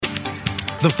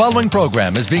The following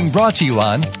program is being brought to you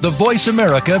on the Voice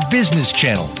America Business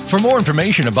Channel. For more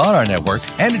information about our network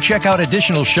and to check out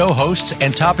additional show hosts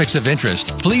and topics of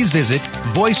interest, please visit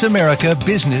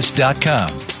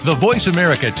voiceamericabusiness.com. The Voice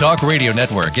America Talk Radio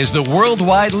Network is the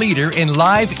worldwide leader in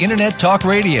live Internet talk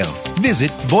radio.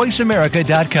 Visit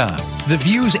voiceamerica.com. The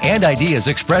views and ideas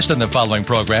expressed on the following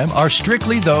program are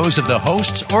strictly those of the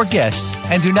hosts or guests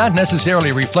and do not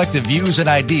necessarily reflect the views and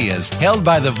ideas held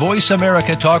by the Voice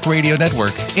America Talk Radio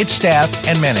Network, its staff,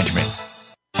 and management.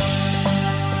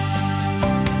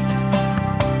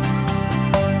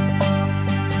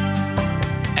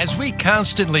 As we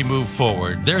constantly move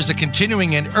forward, there's a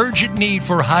continuing and urgent need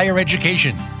for higher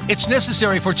education. It's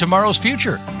necessary for tomorrow's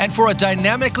future and for a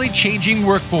dynamically changing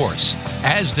workforce.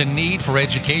 As the need for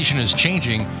education is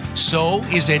changing, so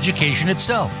is education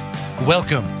itself.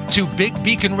 Welcome to Big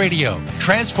Beacon Radio,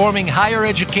 transforming higher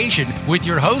education with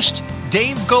your host,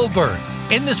 Dave Goldberg.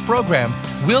 In this program,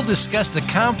 we'll discuss the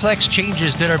complex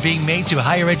changes that are being made to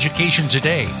higher education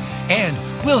today, and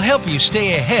we'll help you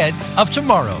stay ahead of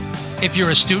tomorrow if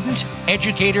you're a student,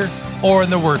 educator, or in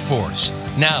the workforce.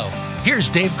 Now, here's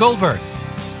Dave Goldberg.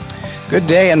 Good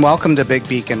day and welcome to Big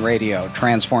Beacon Radio,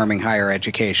 transforming higher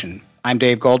education. I'm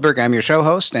Dave Goldberg. I'm your show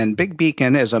host, and Big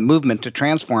Beacon is a movement to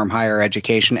transform higher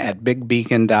education at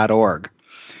bigbeacon.org.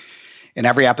 In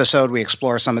every episode, we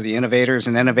explore some of the innovators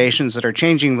and innovations that are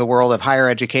changing the world of higher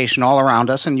education all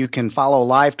around us, and you can follow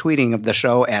live tweeting of the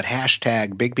show at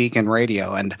hashtag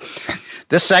BigBeaconRadio. And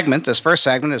this first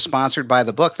segment, is sponsored by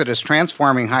the book that is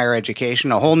transforming higher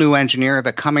education, A Whole New Engineer,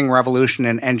 The Coming Revolution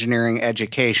in Engineering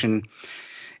Education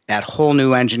at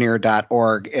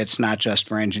wholenewengineer.org. It's not just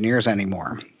for engineers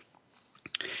anymore.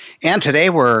 And today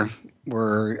we're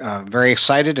very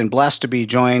excited and blessed to be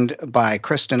joined by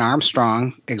Kristin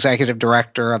Armstrong, Executive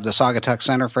Director of the Saugatuck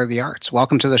Center for the Arts.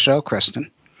 Welcome to the show, Kristin.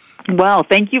 Well,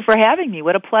 thank you for having me.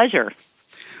 What a pleasure.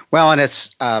 Well, and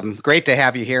it's great to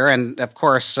have you here. And, of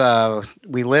course,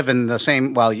 we live in the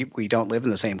same – well, we don't live in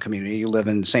the same community. You live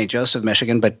in St. Joseph,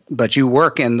 Michigan, but you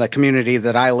work in the community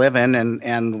that I live in,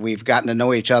 and we've gotten to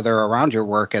know each other around your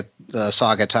work at the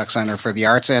Saugatuck Center for the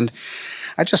Arts. And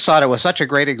I just thought it was such a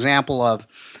great example of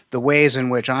the ways in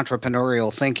which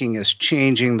entrepreneurial thinking is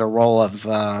changing the role of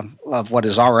what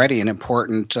is already an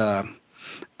important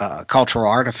cultural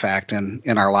artifact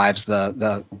in our lives,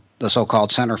 the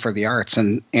so-called Center for the Arts,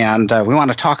 and we want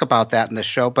to talk about that in this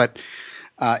show. But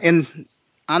on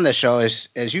this show,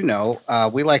 as you know,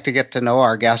 we like to get to know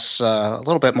our guests a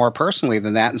little bit more personally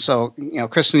than that. And so,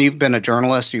 Kristin, you've been a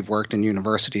journalist, you've worked in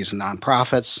universities and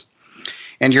nonprofits,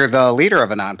 and you're the leader of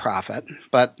a nonprofit.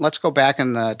 But let's go back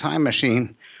in the time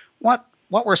machine. What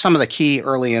were some of the key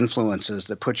early influences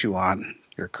that put you on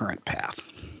your current path?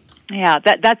 Yeah,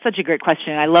 that's such a great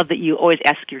question. I love that you always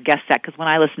ask your guests that, because when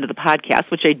I listen to the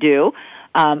podcast, which I do,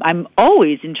 I'm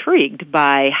always intrigued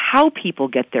by how people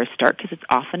get their start, because it's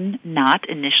often not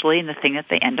initially in the thing that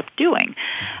they end up doing.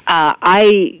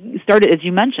 I started, as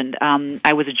you mentioned,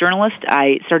 I was a journalist.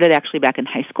 I started actually back in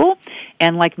high school,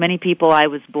 and like many people, I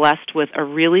was blessed with a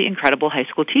really incredible high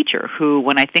school teacher who,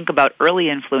 when I think about early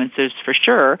influencers for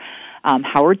sure,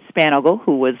 Howard Spanogle,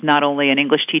 who was not only an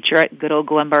English teacher at good old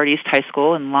Glenbard East High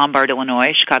School in Lombard,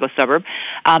 Illinois, Chicago suburb,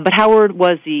 but Howard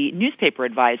was the newspaper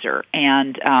advisor,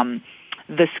 and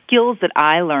the skills that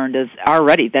I learned as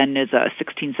a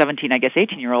 16, 17,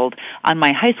 18-year-old on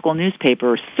my high school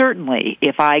newspaper, certainly,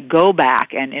 if I go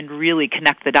back and really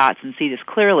connect the dots and see this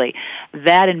clearly,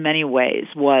 that in many ways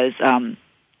was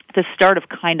the start of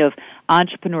kind of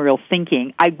entrepreneurial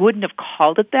thinking. I wouldn't have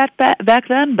called it that back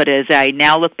then, but as I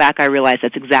now look back, I realize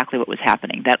that's exactly what was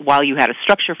happening. That while you had a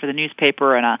structure for the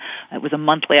newspaper, and it was a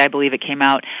monthly, I believe it came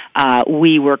out,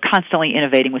 we were constantly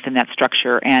innovating within that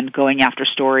structure and going after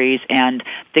stories, and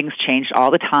things changed all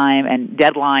the time, and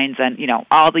deadlines, and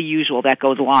all the usual that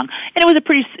goes along. And it was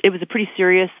a pretty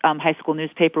serious high school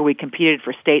newspaper. We competed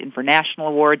for state and for national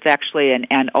awards actually,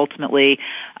 and ultimately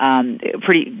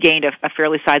gained a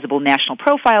fairly sizable national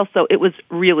profile. So it was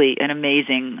really an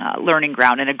amazing learning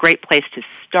ground and a great place to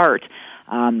start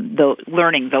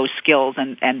learning those skills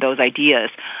and those ideas.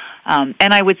 And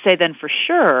I would say then for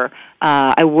sure,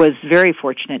 I was very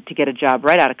fortunate to get a job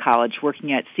right out of college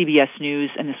working at CBS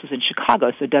News, and this was in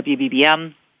Chicago, so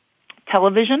WBBM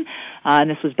television, and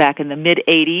this was back in the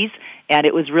mid-'80s, and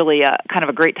it was really kind of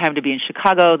a great time to be in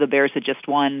Chicago. The Bears had just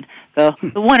won the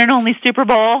one and only Super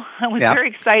Bowl. It was very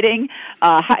exciting.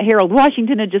 Harold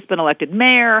Washington had just been elected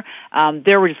mayor.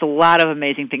 There were just a lot of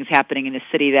amazing things happening in the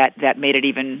city that made it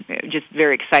even just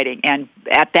very exciting. And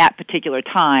at that particular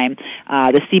time,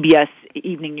 the CBS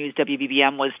evening news,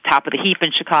 WBBM, was top of the heap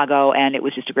in Chicago, and it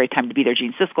was just a great time to be there.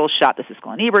 Gene Siskel shot the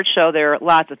Siskel and Ebert show there.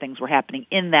 Lots of things were happening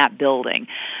in that building.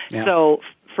 Yeah. So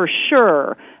for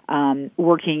sure,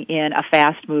 working in a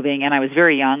fast-moving, and I was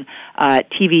very young,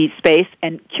 TV space,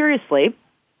 and curiously,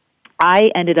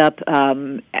 I ended up,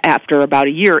 after about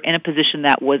a year, in a position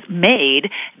that was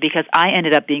made because I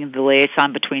ended up being the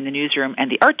liaison between the newsroom and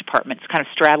the art departments, kind of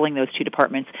straddling those two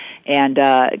departments and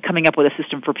coming up with a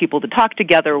system for people to talk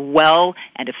together well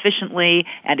and efficiently.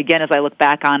 And again, as I look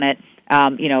back on it,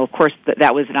 of course,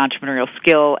 that was an entrepreneurial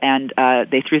skill, and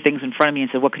they threw things in front of me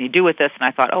and said, what can you do with this? And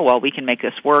I thought, oh, well, we can make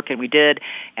this work, and we did.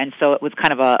 And so it was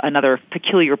kind of another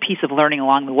peculiar piece of learning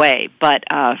along the way. But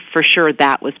for sure,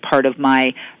 that was part of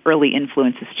my early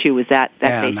influences, too, was that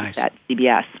basis nice. At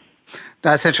CBS.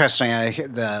 That's interesting.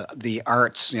 The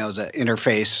arts, the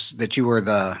interface, that you were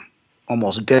the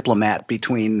almost diplomat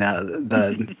between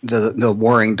the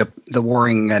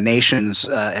warring nations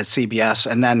at CBS,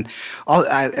 and then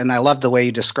I love the way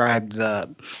you described the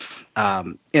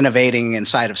innovating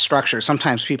inside of structure.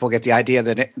 Sometimes people get the idea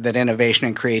that innovation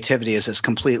and creativity is this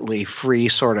completely free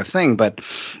sort of thing, but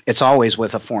it's always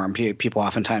with a form. People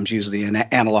oftentimes use the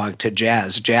analog to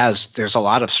jazz. Jazz, there's a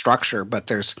lot of structure, but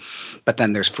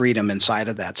then there's freedom inside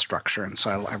of that structure. And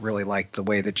so I really like the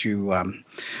way that you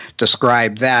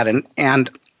described that.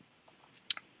 And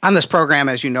on this program,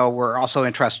 as you know, we're also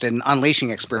interested in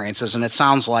unleashing experiences, and it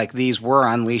sounds like these were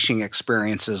unleashing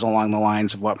experiences along the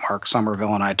lines of what Mark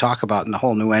Somerville and I talk about in The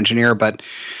Whole New Engineer. But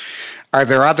are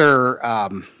there other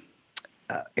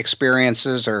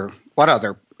experiences, or what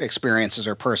other experiences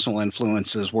or personal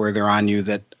influences were there on you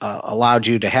that allowed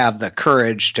you to have the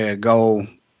courage to go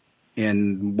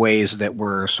in ways that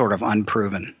were sort of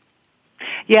unproven?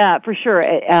 Yeah, for sure.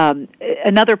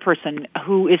 Another person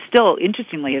who is still,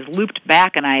 interestingly, has looped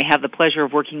back, and I have the pleasure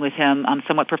of working with him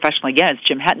somewhat professionally again, is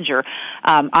Jim Hettinger.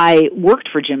 I worked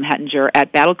for Jim Hettinger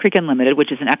at Battle Creek Unlimited,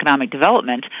 which is an economic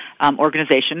development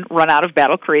organization run out of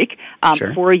Battle Creek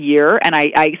for a year, and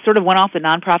I sort of went off the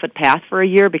nonprofit path for a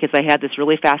year because I had this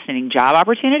really fascinating job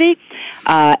opportunity,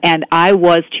 and I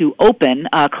was to open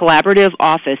a collaborative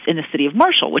office in the city of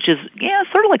Marshall, which is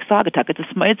sort of like Saugatuck.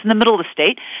 It's in the middle of the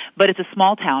state, but it's a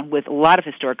small town with a lot of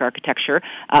historic architecture,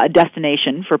 a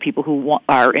destination for people who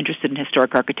are interested in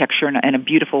historic architecture, and a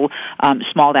beautiful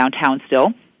small downtown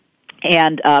still.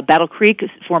 And Battle Creek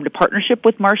formed a partnership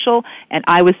with Marshall, and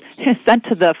I was sent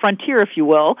to the frontier, if you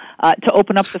will, to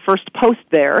open up the first post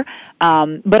there.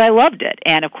 But I loved it.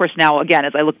 And, of course, now, again,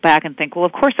 as I look back and think, well,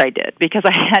 of course I did, because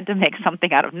I had to make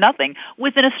something out of nothing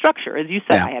within a structure. As you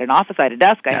said, I had an office, I had a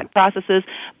desk, I had processes,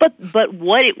 but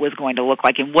what it was going to look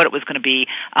like and what it was going to be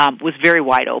was very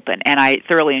wide open, and I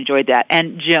thoroughly enjoyed that.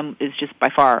 And Jim is just by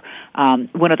far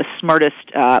one of the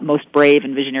smartest, most brave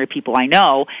and visionary people I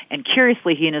know, and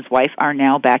curiously, he and his wife are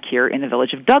now back here in the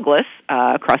village of Douglas,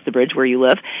 across the bridge where you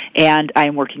live, and I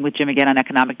am working with Jim again on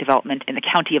economic development in the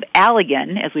county of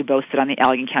Allegan, as we both sit on the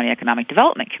Allegan County Economic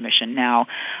Development Commission now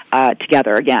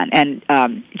together again, and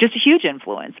just a huge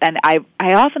influence. And I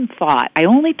often thought,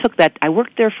 I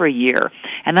worked there for a year,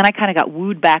 and then I kind of got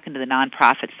wooed back into the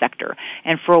nonprofit sector,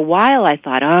 and for a while I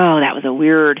thought, oh, that was a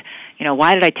weird,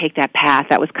 why did I take that path?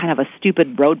 That was kind of a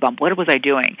stupid road bump. What was I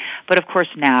doing? But of course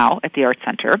now at the Arts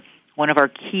Center, one of our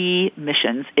key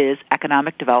missions is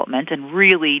economic development and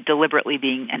really deliberately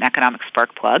being an economic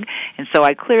spark plug. And so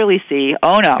I clearly see,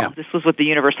 this was what the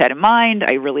universe had in mind.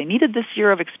 I really needed this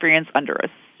year of experience under a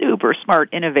super smart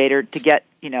innovator to get,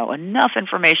 enough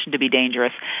information to be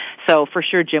dangerous. So for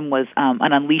sure, Jim was an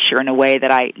unleasher in a way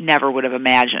that I never would have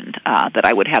imagined that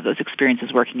I would have those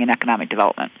experiences working in economic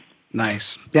development.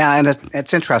 Nice. Yeah, and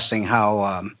it's interesting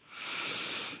how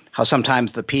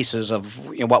sometimes the pieces of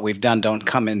what we've done don't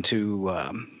come into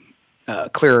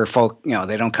clearer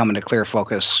they don't come into clear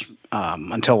focus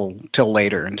until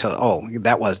later.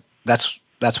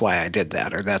 That's why I did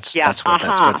that, or that's what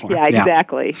that's good for. Yeah,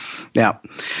 exactly. Yeah.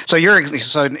 So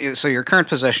your current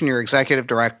position, you're executive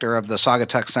director of the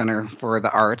Saugatuck Center for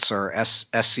the Arts, or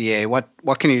SCA.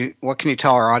 What can you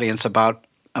tell our audience about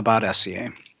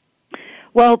SCA?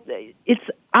 Well,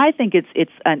 I think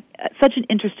it's such an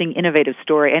interesting, innovative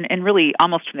story, and really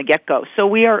almost from the get-go. So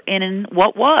we are in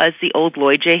what was the old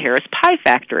Lloyd J. Harris Pie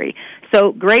Factory.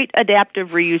 So great adaptive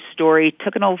reuse story,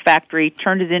 took an old factory,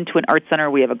 turned it into an art center.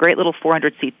 We have a great little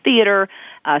 400-seat theater,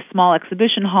 a small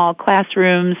exhibition hall,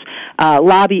 classrooms,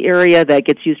 lobby area that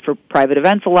gets used for private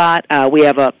events a lot. We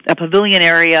have a pavilion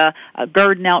area, a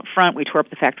garden out front. We tore up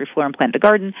the factory floor and planted a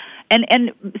garden.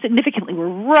 And significantly, we're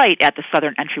right at the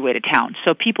southern entryway to town.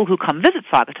 So people who come visit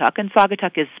Saugatuck Saugatuck, and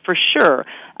Saugatuck is for sure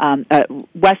a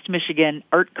West Michigan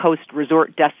Art Coast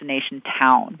resort destination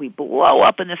town. We blow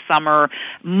up in the summer,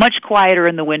 much quieter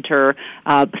in the winter,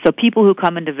 so people who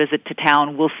come in to visit to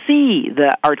town will see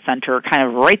the art center kind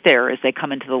of right there as they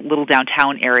come into the little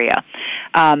downtown area.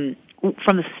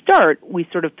 From the start, we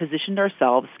sort of positioned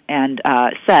ourselves and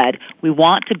said we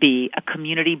want to be a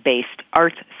community-based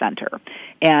arts center.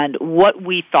 And what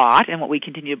we thought, and what we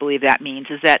continue to believe that means,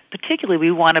 is that particularly we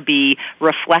want to be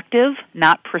reflective,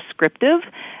 not prescriptive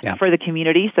for the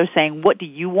community. So saying, what do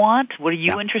you want? What are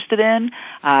you interested in?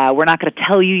 We're not going to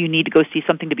tell you need to go see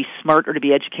something to be smart or to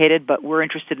be educated, but we're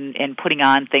interested in putting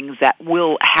on things that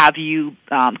will have you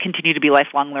continue to be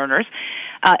lifelong learners.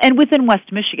 And within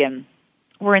West Michigan,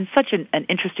 we're in such an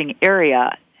interesting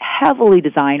area, heavily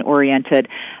design-oriented.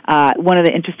 One of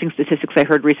the interesting statistics I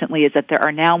heard recently is that there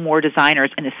are now more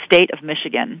designers in the state of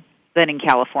Michigan than in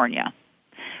California,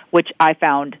 which I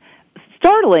found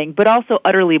startling, but also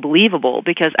utterly believable,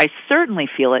 because I certainly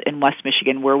feel it in West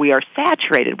Michigan, where we are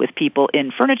saturated with people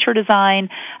in furniture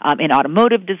design, in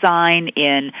automotive design,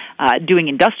 in doing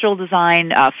industrial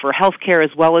design for healthcare,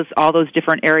 as well as all those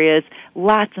different areas.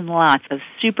 Lots and lots of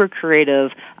super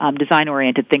creative,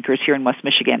 design-oriented thinkers here in West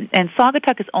Michigan. And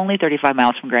Saugatuck is only 35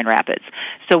 miles from Grand Rapids.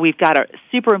 So we've got a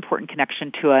super important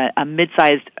connection to a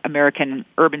mid-sized American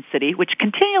urban city, which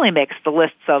continually makes the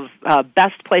lists of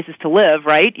best places to live,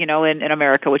 right, in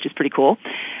America, which is pretty cool.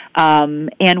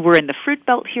 And we're in the fruit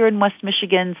belt here in West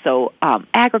Michigan, so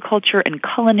agriculture and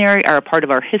culinary are a part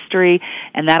of our history,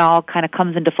 and that all kind of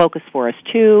comes into focus for us,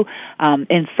 too.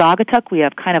 In Saugatuck, we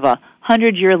have kind of a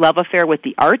 100-year love affair with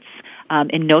the arts,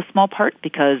 in no small part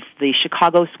because the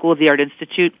Chicago School of the Art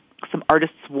Institute, some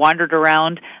artists wandered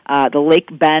around the Lake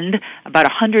Bend about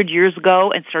 100 years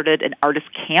ago and started an artist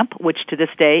camp, which to this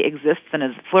day exists and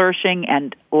is flourishing,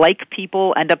 and like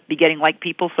people end up begetting like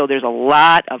people, so there's a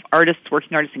lot of artists,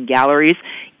 working artists, and galleries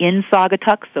in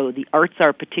Saugatuck, so the arts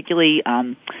are particularly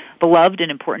beloved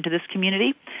and important to this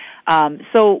community.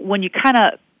 So when you kind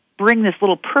of bring this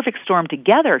little perfect storm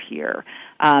together here,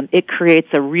 it creates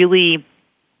a really,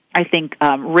 I think,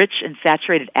 rich and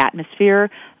saturated atmosphere.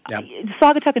 Yep.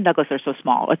 Saugatuck and Douglas are so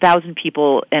small, 1,000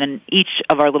 people in each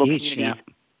of our little communities. Yeah.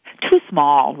 Too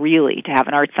small, really, to have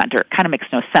an art center. It kind of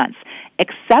makes no sense,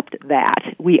 except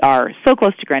that we are so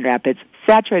close to Grand Rapids,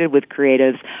 saturated with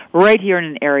creatives, right here in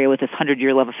an area with this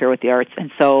 100-year love affair with the arts. And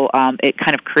so it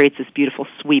kind of creates this beautiful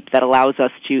sweep that allows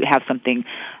us to have something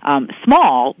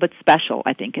small but special,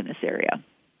 I think, in this area.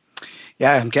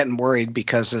 Yeah, I'm getting worried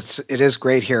because it is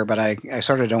great here, but I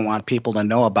sort of don't want people to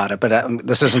know about it. But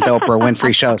this isn't the Oprah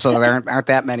Winfrey show, so there aren't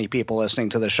that many people listening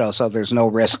to the show, so there's no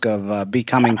risk of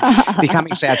becoming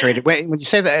saturated. Wait, when you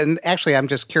say that, and actually I'm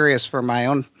just curious for my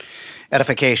own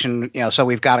edification, so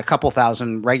we've got a couple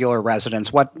thousand regular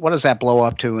residents. What does that blow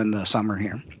up to in the summer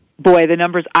here? Boy, the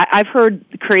numbers, I've heard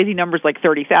crazy numbers like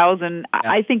 30,000.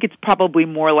 Yeah. I think it's probably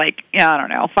more like,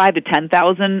 5 to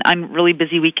 10,000 on really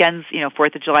busy weekends,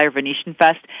 4th of July or Venetian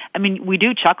Fest. I mean, we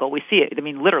do chuckle. We see it. I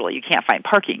mean, literally, you can't find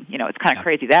parking. It's kind of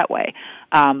crazy that way.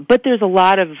 But there's a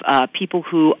lot of people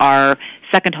who are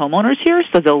second homeowners here,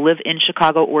 so they'll live in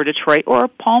Chicago or Detroit or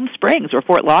Palm Springs or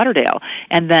Fort Lauderdale.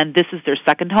 And then this is their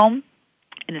second home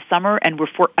in the summer, and we're,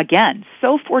 again,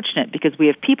 so fortunate because we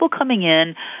have people coming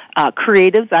in,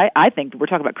 creatives, I think we're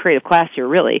talking about creative class here,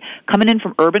 really, coming in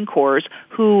from urban cores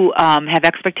who have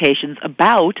expectations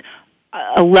about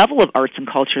a level of arts and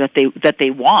culture that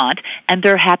they want, and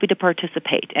they're happy to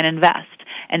participate and invest.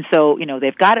 And so,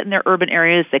 they've got it in their urban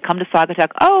areas. They come to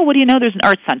Saugatuck, what do you know, there's an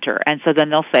arts center. And so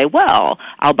then they'll say, well,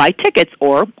 I'll buy tickets,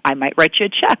 or I might write you a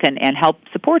check and help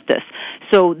support this.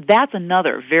 So that's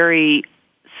another very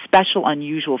special,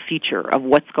 unusual feature of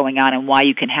what's going on and why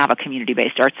you can have a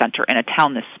community-based arts center in a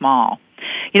town this small.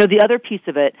 The other piece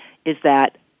of it is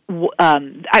that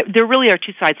there really are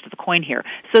two sides to the coin here.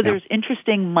 So there's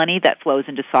interesting money that flows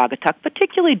into Saugatuck,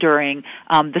 particularly during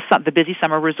the busy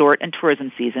summer resort and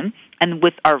tourism season, and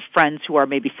with our friends who are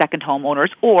maybe second home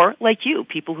owners, or like you,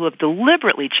 people who have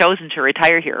deliberately chosen to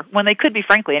retire here when they could be,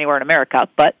 frankly, anywhere in America.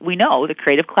 But we know the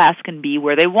creative class can be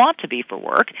where they want to be for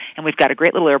work, and we've got a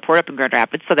great little airport up in Grand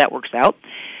Rapids, so that works out.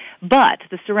 But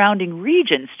the surrounding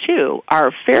regions, too,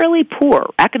 are fairly poor,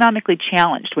 economically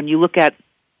challenged when you look at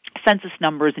census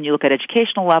numbers and you look at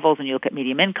educational levels and you look at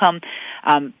medium income.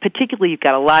 Particularly, you've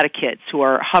got a lot of kids who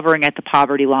are hovering at the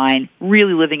poverty line,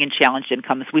 really living in challenged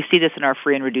incomes. We see this in our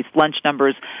free and reduced lunch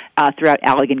numbers throughout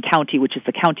Allegan County, which is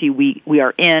the county we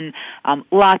are in.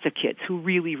 Lots of kids who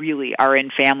really, really are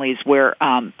in families where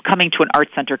coming to an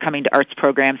arts center, coming to arts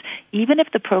programs, even if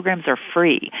the programs are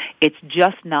free, it's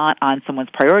just not on someone's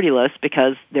priority list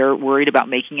because they're worried about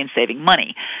making and saving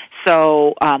money.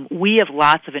 So we have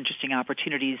lots of interesting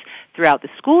opportunities throughout the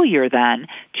school year then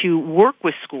to work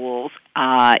with schools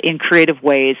in creative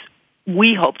ways.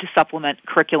 We hope to supplement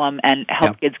curriculum and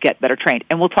help kids get better trained.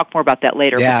 And we'll talk more about that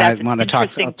later. Yeah, but that's I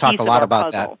want to talk a lot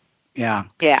about that. Yeah.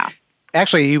 Yeah.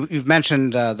 Actually, you've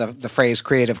mentioned the phrase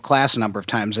creative class a number of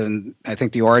times, and I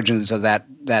think the origins of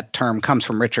that term comes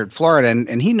from Richard Florida,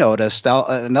 and he noticed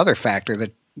another factor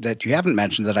that you haven't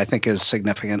mentioned that I think is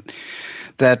significant,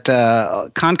 that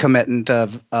concomitant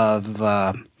of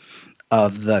the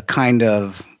kind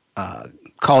of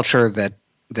culture that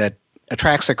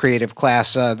attracts a creative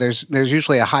class, there's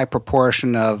usually a high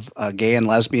proportion of gay and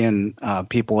lesbian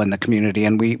people in the community,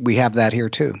 and we have that here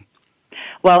too.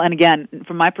 Well, and again,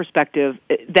 from my perspective,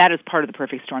 that is part of the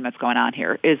perfect storm that's going on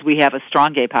here, is we have a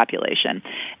strong gay population,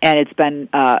 and it's been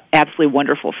absolutely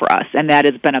wonderful for us, and that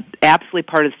has been absolutely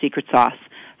part of the secret sauce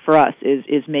for us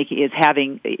is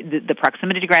having the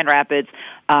proximity to Grand Rapids,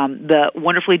 the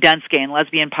wonderfully dense gay and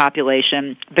lesbian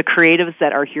population, the creatives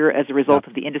that are here as a result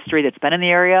of the industry that's been in the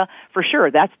area. For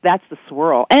sure, that's the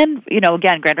swirl. And,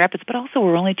 again, Grand Rapids, but also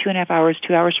we're only 2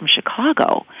 hours from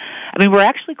Chicago. I mean, we're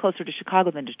actually closer to Chicago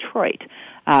than Detroit,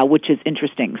 which is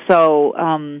interesting.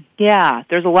 So,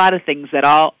 there's a lot of things that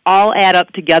all add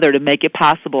up together to make it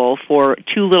possible for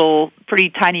two little,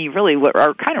 pretty tiny, really what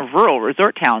are kind of rural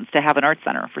resort towns to have an art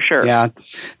center, for sure. Yeah.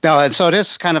 No, and so it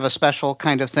is kind of a special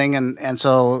kind of thing, and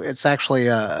so it's actually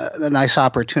a nice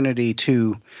opportunity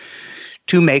to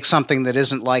make something that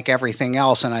isn't like everything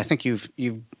else, and I think you've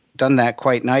done that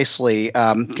quite nicely.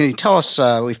 Can you tell us,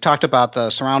 we've talked about the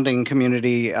surrounding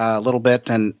community a little bit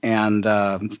and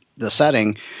the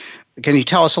setting. Can you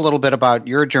tell us a little bit about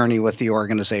your journey with the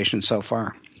organization so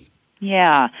far?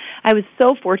 Yeah. I was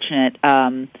so fortunate.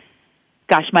 I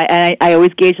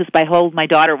always gauge this by how old my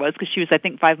daughter was, because she was, I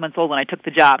think, 5 months old when I took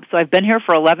the job. So I've been here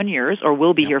for 11 years, or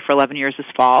will be here for 11 years this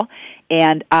fall,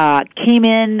 and came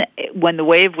in when the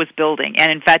wave was building.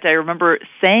 And in fact, I remember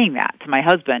saying that to my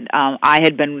husband. I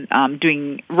had been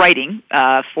doing writing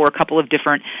for a couple of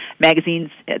different magazines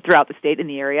throughout the state in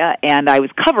the area, and I was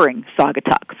covering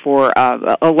Saugatuck for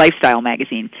a lifestyle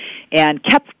magazine, and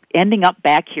kept ending up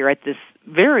back here at this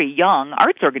very young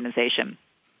arts organization.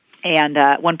 And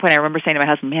at one point I remember saying to my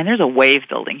husband, man, there's a wave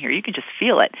building here. You can just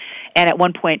feel it. And at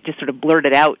one point just sort of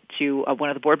blurted out to one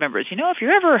of the board members, if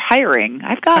you're ever hiring,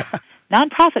 I've got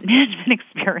nonprofit management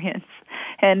experience.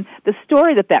 And the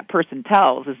story that person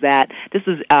tells is that this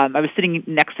is, I was sitting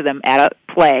next to them at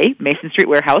a play, Mason Street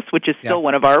Warehouse, which is still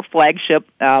one of our flagship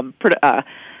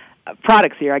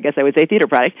products here, I guess I would say theater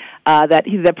product,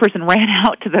 that person ran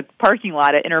out to the parking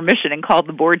lot at intermission and called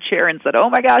the board chair and said, oh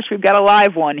my gosh, we've got a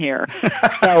live one here.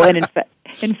 So, and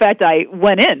in fact, I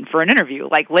went in for an interview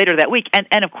later that week.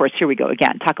 And of course, here we go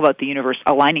again, talk about the universe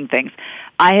aligning things.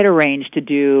 I had arranged to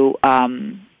do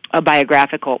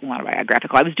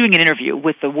I was doing an interview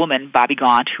with the woman, Bobby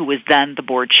Gaunt, who was then the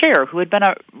board chair, who had been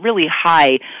a really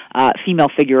high female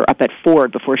figure up at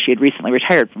Ford before she had recently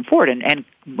retired from Ford and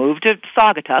moved to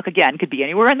Saugatuck. Again, could be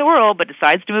anywhere in the world, but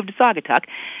decides to move to Saugatuck.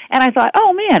 And I thought,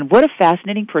 oh man, what a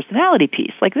fascinating personality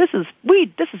piece. This is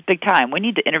big time. We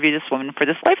need to interview this woman for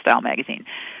this lifestyle magazine.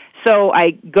 So I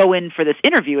go in for this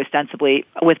interview ostensibly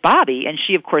with Bobby, and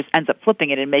she, of course, ends up flipping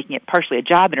it and making it partially a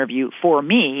job interview for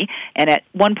me. And at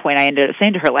one point I ended up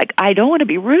saying to her, I don't want to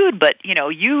be rude, but, you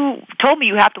told me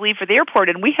you have to leave for the airport,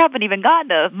 and we haven't even gotten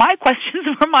to my questions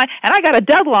and I got a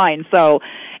deadline. So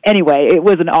anyway, it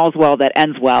was an all's well that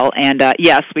ends well. And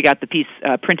yes, we got the piece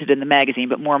printed in the magazine,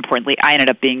 but more importantly, I ended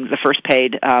up being the first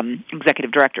paid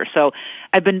executive director. So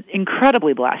I've been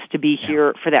incredibly blessed to be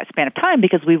here for that span of time,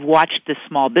 because we've watched this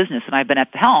small business, and I've been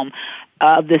at the helm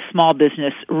of this small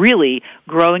business really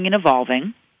growing and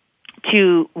evolving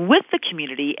with the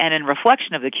community and in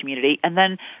reflection of the community. And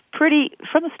then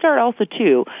from the start also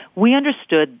too, we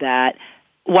understood that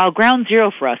while ground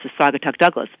zero for us is Saugatuck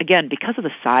Douglas, again, because of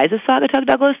the size of Saugatuck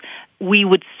Douglas, we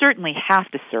would certainly have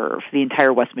to serve the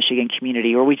entire West Michigan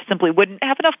community, or we simply wouldn't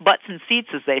have enough butts and seats,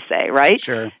 as they say, right?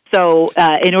 Sure. So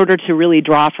in order to really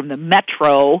draw from the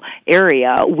metro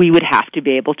area, we would have to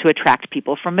be able to attract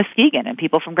people from Muskegon and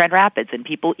people from Grand Rapids and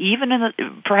people even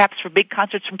perhaps for big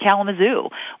concerts from Kalamazoo,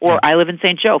 or I live in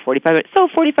St. Joe,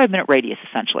 45-minute radius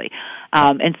essentially.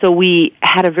 And so we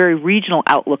had a very regional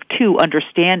outlook too,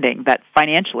 understanding that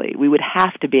financially we would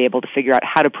have to be able to figure out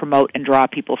how to promote and draw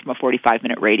people from a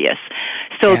 45-minute radius.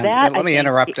 So let me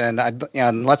interrupt, and I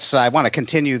want to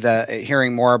continue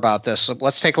hearing more about this. So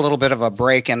let's take a little bit of a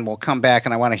break, and we'll come back,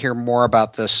 and I want to hear more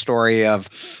about this story of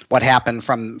what happened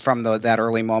from that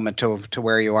early moment to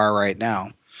where you are right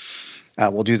now.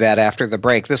 We'll do that after the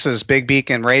break. This is Big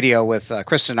Beacon Radio with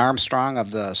Kristin Armstrong of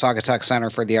the Saugatuck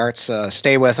Center for the Arts.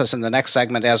 Stay with us in the next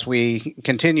segment as we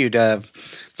continue to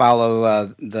follow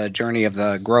the journey of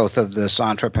the growth of this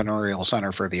Entrepreneurial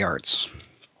Center for the Arts.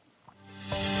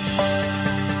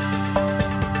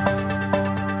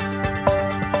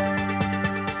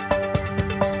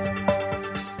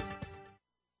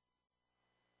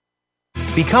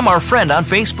 Become our friend on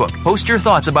Facebook. Post your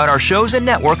thoughts about our shows and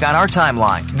network on our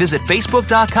timeline. Visit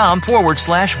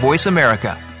facebook.com/Voice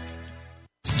America.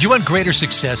 Do you want greater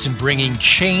success in bringing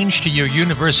change to your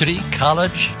university,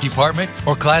 college, department,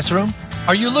 or classroom?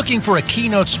 Are you looking for a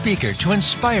keynote speaker to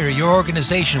inspire your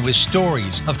organization with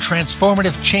stories of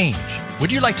transformative change?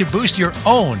 Would you like to boost your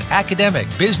own academic,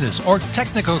 business, or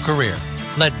technical career?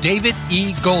 Let David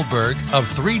E. Goldberg of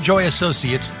Three Joy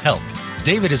Associates help.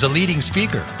 David is a leading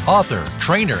speaker, author,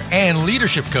 trainer, and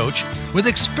leadership coach with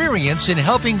experience in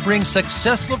helping bring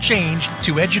successful change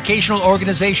to educational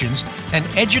organizations and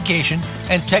education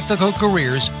and technical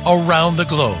careers around the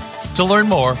globe. To learn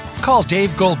more, call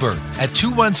Dave Goldberg at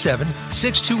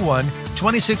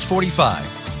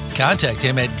 217-621-2645. Contact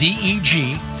him at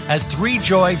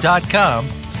deg@3joy.com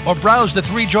or browse the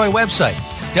 3Joy website,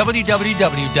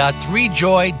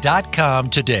 www.3joy.com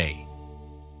today.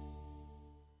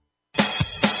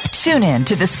 Tune in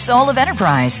to The Soul of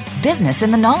Enterprise, Business in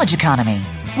the Knowledge Economy,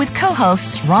 with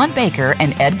co-hosts Ron Baker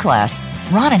and Ed Kless.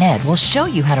 Ron and Ed will show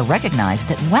you how to recognize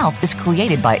that wealth is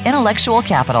created by intellectual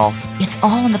capital. It's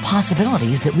all in the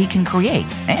possibilities that we can create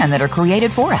and that are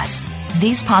created for us.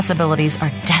 These possibilities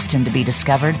are destined to be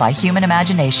discovered by human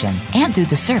imagination and through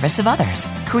the service of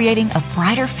others, creating a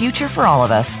brighter future for all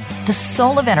of us. The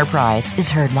Soul of Enterprise is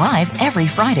heard live every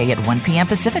Friday at 1 p.m.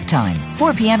 Pacific Time,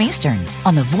 4 p.m. Eastern,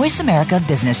 on the Voice America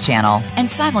Business Channel, and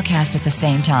simulcast at the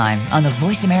same time on the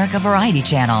Voice America Variety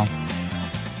Channel.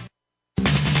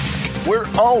 We're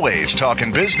always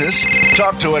talking business.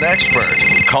 Talk to an expert.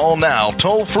 Call now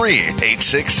toll free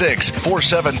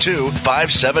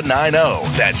 866-472-5790.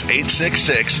 That's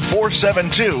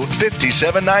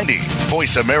 866-472-5790.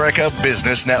 Voice America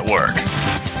Business Network.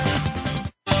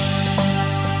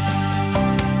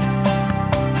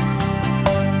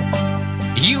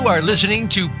 You are listening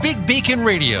to Big Beacon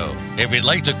Radio. If you'd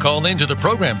like to call into the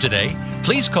program today,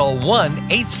 please call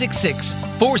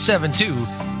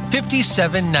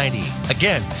 1-866-472-5790.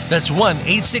 Again, that's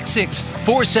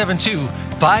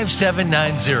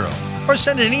 1-866-472-5790. Or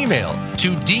send an email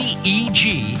to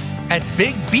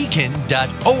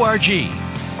deg@bigbeacon.org.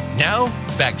 Now,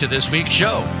 back to this week's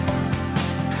show.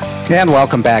 And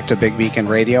welcome back to Big Beacon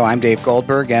Radio. I'm Dave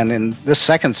Goldberg, and in this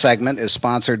second segment is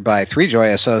sponsored by Three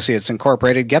Joy Associates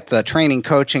Incorporated. Get the training,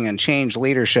 coaching, and change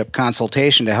leadership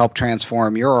consultation to help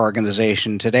transform your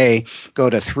organization today. Go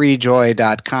to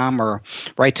 3joy.com or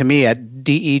write to me at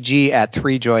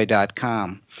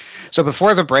deg@3joy.com. So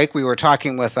before the break, we were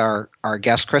talking with our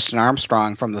guest, Kristin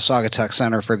Armstrong from the Saugatuck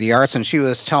Center for the Arts, and she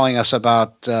was telling us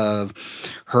about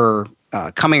her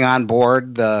coming on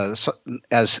board as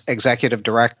executive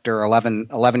director 11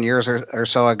 years or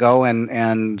so ago,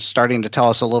 and starting to tell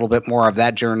us a little bit more of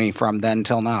that journey from then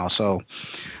till now. So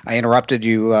I interrupted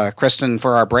you, Kristin,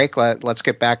 for our break. Let's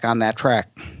get back on that track.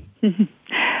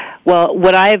 Well,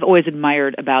 what I've always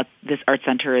admired about this art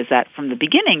center is that from the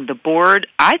beginning, the board,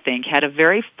 I think, had a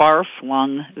very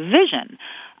far-flung vision.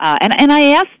 And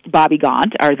I asked Bobby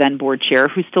Gaunt, our then board chair,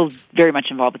 who's still very much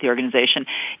involved with the organization,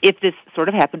 if this sort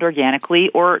of happened organically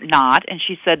or not. And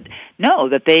she said no,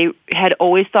 that they had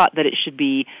always thought that it should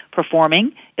be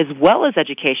performing as well as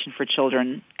education for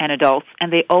children and adults.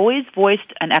 And they always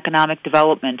voiced an economic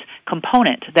development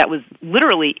component that was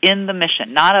literally in the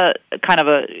mission, not a kind of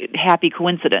a happy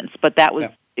coincidence, but that was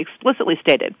explicitly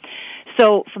stated.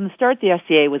 So from the start, the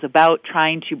SCA was about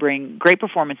trying to bring great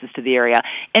performances to the area.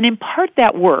 And in part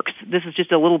that works. This is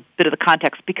just a little bit of the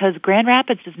context because Grand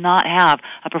Rapids does not have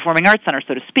a performing arts center,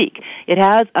 so to speak. It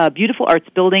has a beautiful arts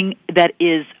building that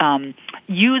is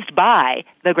used by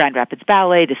the Grand Rapids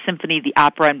Ballet, the Symphony, the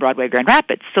Opera, and Broadway Grand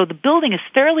Rapids. So the building is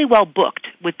fairly well booked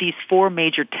with these four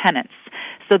major tenants.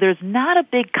 So there's not a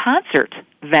big concert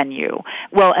venue.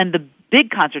 Well, and the big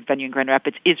concert venue in Grand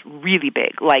Rapids is really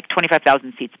big, like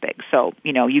 25,000 seats big. So,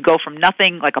 you go from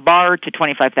nothing like a bar to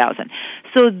 25,000.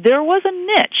 So there was a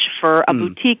niche for a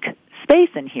boutique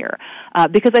space in here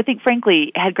because I think,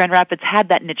 frankly, had Grand Rapids had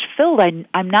that niche filled,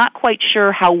 I'm not quite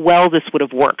sure how well this would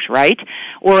have worked, right?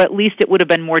 Or at least it would have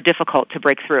been more difficult to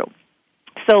break through.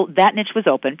 So that niche was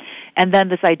open, and then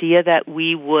this idea that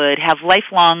we would have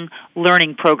lifelong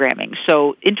learning programming.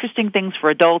 So interesting things for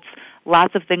adults,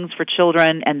 lots of things for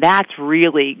children, and that's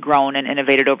really grown and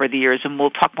innovated over the years, and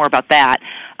we'll talk more about that.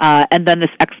 And then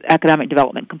this economic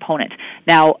development component.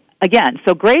 Now, again,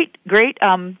 so great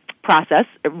process,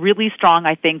 a really strong,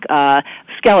 I think,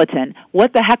 skeleton.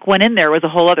 What the heck went in there was a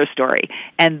whole other story.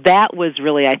 And that was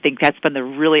really, I think, that's been the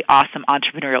really awesome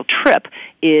entrepreneurial trip,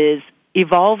 is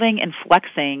evolving and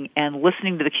flexing and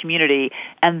listening to the community,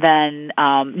 and then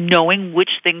knowing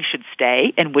which things should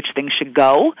stay and which things should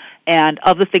go, and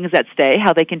of the things that stay,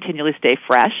 how they continually stay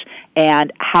fresh,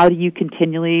 and how do you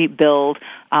continually build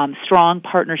strong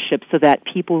partnerships so that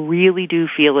people really do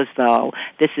feel as though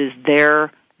this is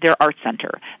their art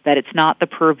center, that it's not the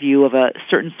purview of a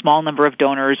certain small number of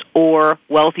donors or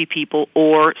wealthy people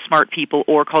or smart people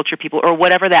or culture people or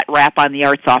whatever that wrap on the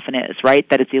arts often is, right?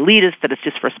 That it's elitist, that it's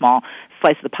just for a small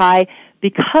slice of the pie.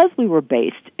 Because we were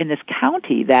based in this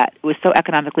county that was so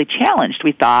economically challenged,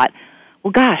 we thought,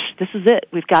 well, gosh, this is it.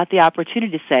 We've got the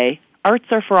opportunity to say, arts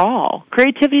are for all.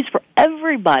 Creativity is for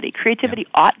everybody. Creativity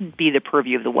oughtn't be the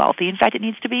purview of the wealthy. In fact, it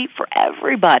needs to be for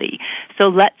everybody. So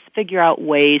let's figure out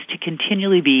ways to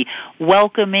continually be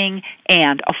welcoming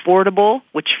and affordable,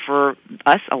 which for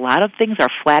us, a lot of things are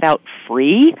flat out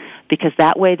free, because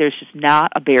that way there's just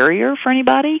not a barrier for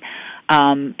anybody.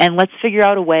 And let's figure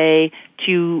out a way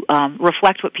to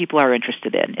reflect what people are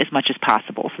interested in as much as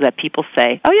possible, so that people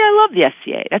say, oh, yeah, I love the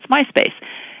SCA. That's my space.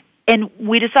 And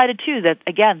we decided, too, that,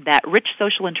 again, that rich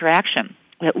social interaction,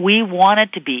 that we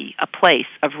wanted to be a place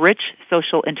of rich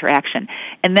social interaction.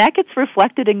 And that gets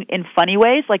reflected in funny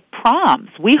ways, like proms.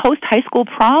 We host high school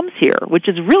proms here, which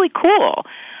is really cool.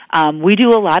 We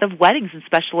do a lot of weddings and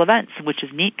special events, which is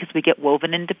neat because we get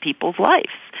woven into people's lives.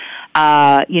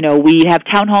 We have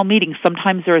town hall meetings.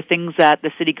 Sometimes there are things that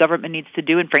the city government needs to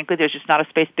do, and frankly, there's just not a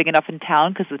space big enough in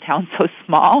town because the town's so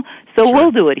small. So Sure.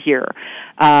 We'll do it here.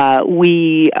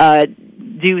 We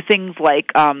do things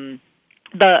like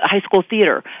the high school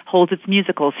theater holds its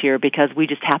musicals here because we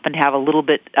just happen to have a little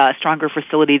bit stronger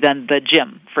facility than the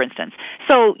gym, for instance.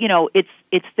 So,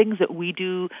 it's things that we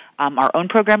do our own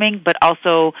programming, but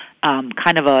also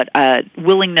kind of a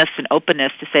willingness and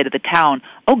openness to say to the town,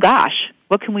 oh, gosh,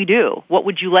 what can we do? What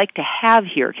would you like to have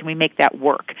here? Can we make that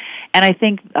work? And I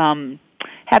think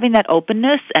having that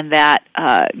openness and that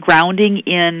grounding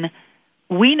in,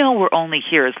 we know we're only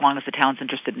here as long as the town's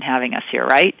interested in having us here,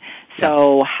 right?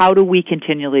 So how do we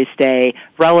continually stay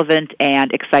relevant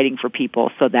and exciting for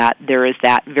people so that there is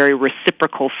that very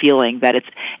reciprocal feeling that it's,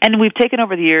 and we've taken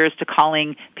over the years to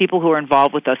calling people who are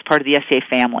involved with us part of the SCA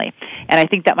family. And I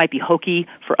think that might be hokey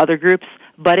for other groups,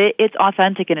 but it's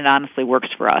authentic and it honestly works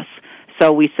for us.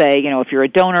 So we say, if you're a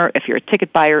donor, if you're a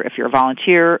ticket buyer, if you're a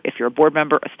volunteer, if you're a board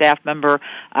member, a staff member,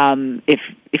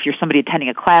 if you're somebody attending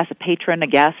a class, a patron, a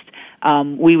guest,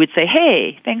 we would say,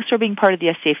 hey, thanks for being part of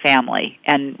the SCA family.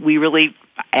 And we really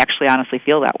actually honestly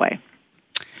feel that way.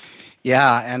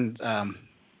 Yeah, and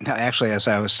actually, as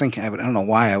I was thinking, I don't know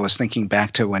why I was thinking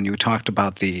back to when you talked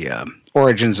about the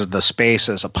origins of the space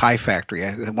as a pie factory.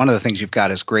 One of the things you've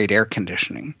got is great air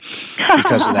conditioning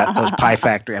because of those pie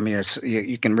factory. I mean,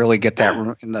 you can really get that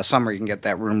room in the summer. You can get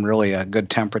that room really a good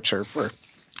temperature for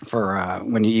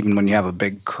when you have a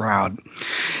big crowd.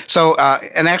 So,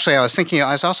 and actually, I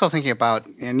was also thinking about,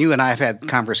 and you and I have had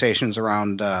conversations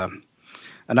around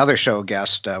another show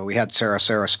guest. We had Sarah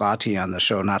Sarasvati on the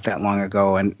show not that long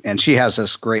ago, and she has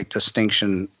this great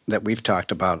distinction that we've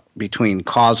talked about between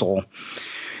causal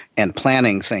and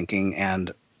planning thinking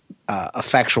and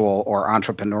effectual or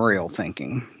entrepreneurial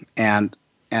thinking. And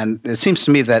it seems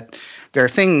to me that there are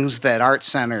things that art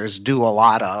centers do a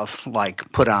lot of, like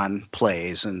put on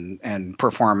plays and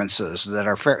performances that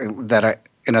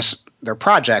they're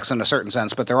projects in a certain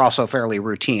sense, but they're also fairly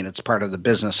routine. It's part of the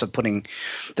business of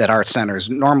that art centers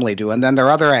normally do. And then there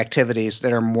are other activities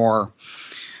that are more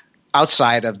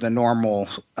outside of the normal,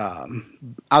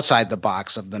 outside the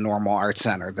box of the normal art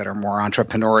center, that are more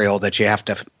entrepreneurial, that you have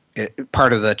to.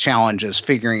 Part of the challenge is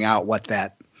figuring out what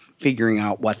that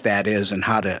is and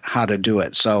how to do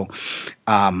it. So,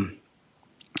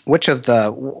 which of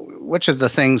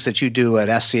the things that you do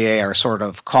at SCA are sort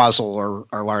of causal or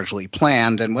are largely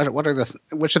planned, and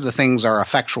which of the things are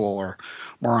effectual or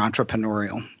more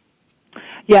entrepreneurial?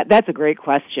 Yeah, that's a great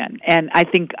question. And I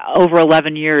think over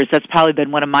 11 years, that's probably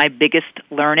been one of my biggest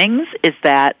learnings, is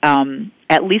that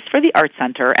at least for the Art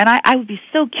Center, and I would be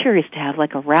so curious to have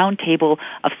like a round table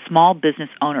of small business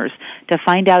owners to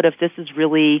find out if this is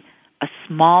really a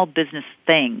small business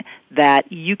thing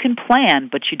that you can plan,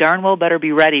 but you darn well better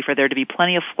be ready for there to be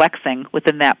plenty of flexing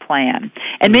within that plan.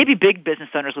 And maybe big business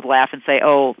owners would laugh and say,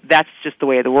 oh, that's just the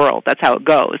way of the world. That's how it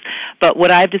goes. But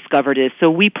what I've discovered is, so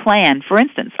we plan, for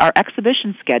instance, our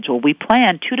exhibition schedule, we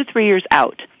plan 2 to 3 years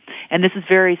out. And this is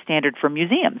very standard for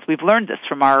museums. We've learned this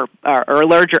from our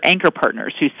larger anchor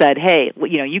partners who said, hey,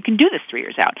 you can do this 3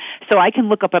 years out. So I can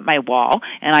look up at my wall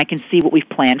and I can see what we've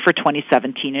planned for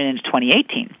 2017 and into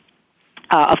 2018.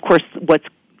 Of course, what's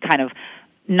kind of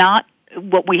not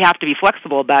what we have to be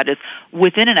flexible about is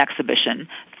within an exhibition,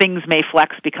 things may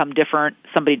flex, become different.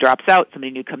 Somebody drops out,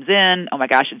 somebody new comes in. Oh my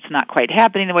gosh, it's not quite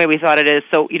happening the way we thought it is.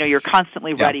 So, you're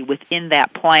constantly ready within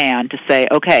that plan to say,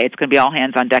 okay, it's going to be all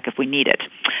hands on deck if we need it.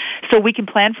 So we can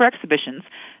plan for exhibitions.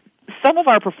 Some of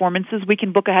our performances we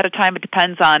can book ahead of time. It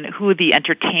depends on who the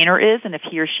entertainer is and if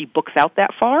he or she books out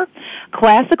that far.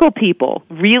 Classical people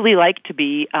really like to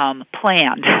be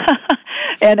planned.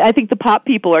 And I think the pop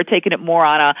people are taking it more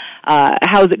on a,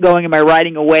 how's it going? Am I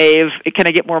riding a wave? Can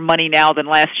I get more money now than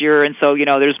last year? And so,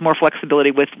 there's more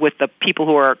flexibility with the people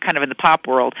who are kind of in the pop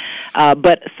world.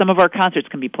 But some of our concerts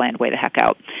can be planned way the heck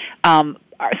out.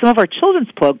 Some of our children's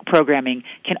programming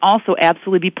can also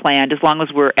absolutely be planned as long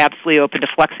as we're absolutely open to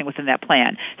flexing within that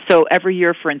plan. So every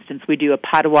year, for instance, we do a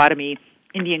Potawatomi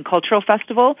Indian Cultural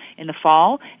Festival in the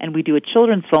fall, and we do a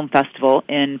children's film festival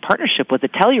in partnership with the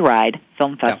Telluride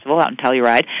Film Festival out in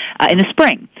Telluride in the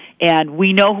spring. And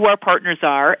we know who our partners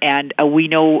are, and we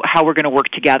know how we're going to work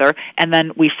together, and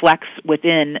then we flex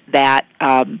within that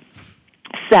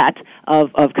set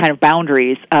of kind of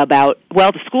boundaries about,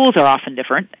 well, the schools are often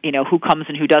different, who comes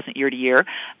and who doesn't year to year.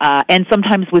 And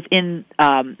sometimes within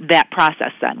that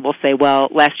process then, we'll say, well,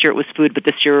 last year it was food, but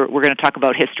this year we're going to talk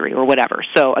about history or whatever.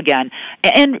 So again,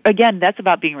 that's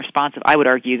about being responsive. I would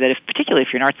argue that particularly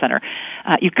if you're an art center,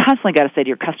 you constantly got to say to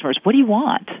your customers, what do you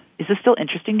want? Is this still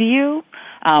interesting to you?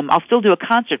 I'll still do a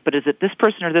concert, but is it this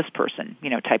person or this person,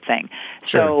 type thing.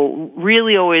 Sure. So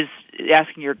really always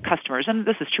asking your customers, and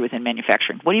this is true within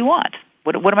manufacturing, what do you want?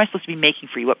 What am I supposed to be making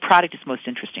for you? What product is most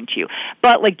interesting to you?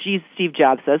 But like Steve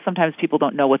Jobs says, sometimes people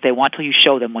don't know what they want till you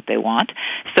show them what they want.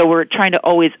 So we're trying to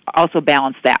always also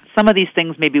balance that. Some of these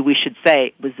things maybe we should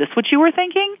say, was this what you were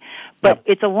thinking? But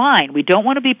It's a line. We don't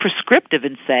want to be prescriptive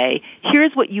and say,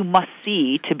 here's what you must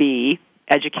see to be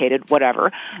educated,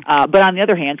 whatever. But on the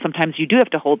other hand, sometimes you do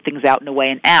have to hold things out in a way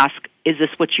and ask, is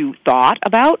this what you thought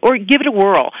about? Or give it a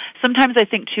whirl. Sometimes I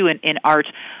think, too, in art,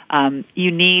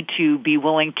 you need to be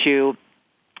willing to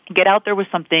get out there with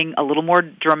something a little more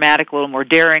dramatic, a little more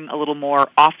daring, a little more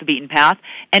off the beaten path,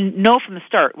 and know from the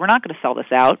start, we're not going to sell this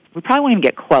out. We probably won't even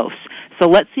get close. So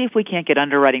let's see if we can't get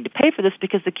underwriting to pay for this,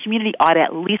 because the community ought to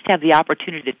at least have the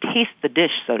opportunity to taste the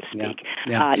dish, so to speak.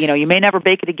 Yeah. You may never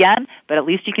bake it again, but at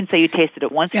least you can say you tasted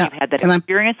it once and you've had that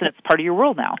experience, and it's part of your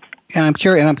world now. And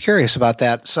I'm curious about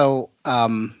that. So,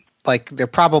 there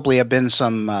probably have been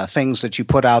some things that you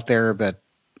put out there that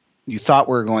you thought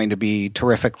were going to be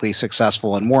terrifically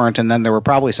successful and weren't, and then there were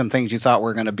probably some things you thought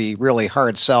were going to be really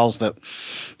hard sells that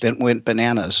went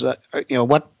bananas.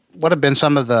 What have been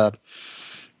some of the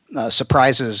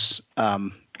surprises,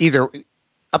 either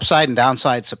upside and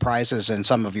downside surprises in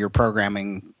some of your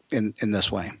programming in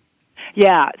this way?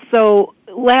 Yeah, so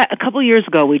a couple of years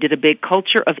ago, we did a big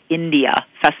Culture of India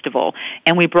festival,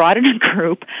 and we brought in a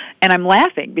group, and I'm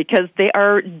laughing because they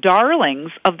are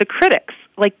darlings of the critics,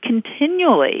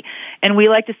 continually. And we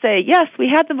like to say, yes, we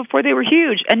had them before they were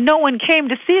huge, and no one came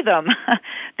to see them.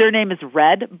 Their name is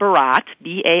Red Baraat,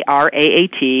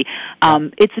 B-A-R-A-A-T.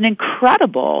 It's an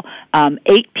incredible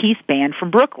 8-piece band from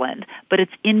Brooklyn, but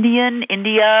it's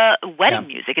India wedding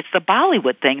music. It's the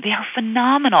Bollywood thing. They are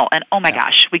phenomenal. And oh my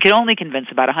gosh, we could only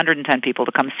convince about 110 people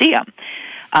to come see them.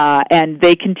 And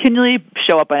they continually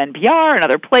show up on NPR and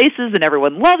other places, and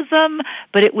everyone loves them,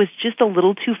 but it was just a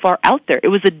little too far out there. It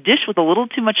was a dish with a little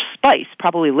too much spice,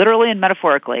 probably literally and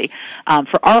metaphorically,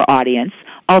 for our audience,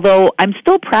 although I'm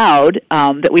still proud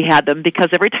that we had them, because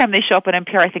every time they show up on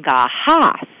NPR, I think,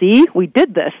 aha, see, we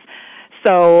did this.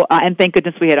 So, and thank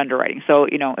goodness we had underwriting. So,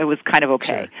 it was kind of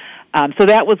okay. Sure. So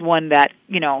that was one that,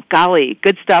 golly,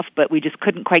 good stuff, but we just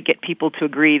couldn't quite get people to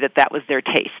agree that was their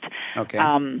taste. Okay.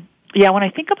 When I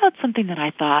think about something that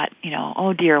I thought,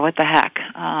 oh dear, what the heck?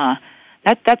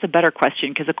 That's a better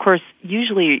question, because of course,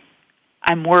 usually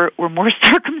we're more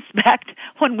circumspect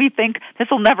when we think this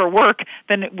will never work.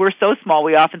 Then we're so small,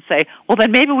 we often say, well,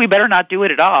 then maybe we better not do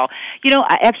it at all.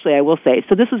 I will say,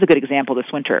 so this was a good example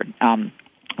this winter.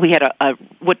 We had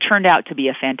what turned out to be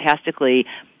a fantastically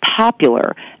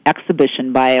popular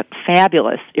exhibition by a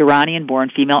fabulous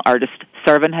Iranian-born female artist,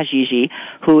 Sarvan Hagigi,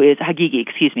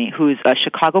 who's a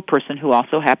Chicago person who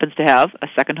also happens to have a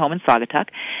second home in Saugatuck,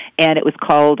 and it was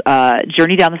called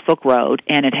Journey Down the Silk Road,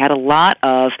 and it had a lot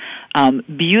of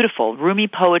beautiful Rumi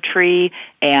poetry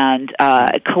and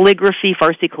calligraphy,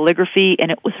 Farsi calligraphy,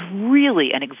 and it was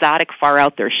really an exotic, far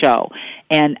out there show.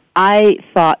 And I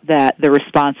thought that the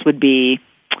response would be,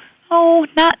 Oh,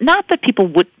 not that people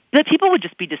would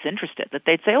just be disinterested, that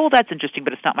they'd say, oh, well, that's interesting,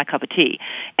 but it's not my cup of tea.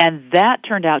 And that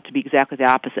turned out to be exactly the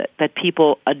opposite, that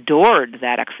people adored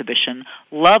that exhibition,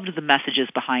 loved the messages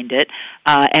behind it,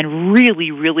 and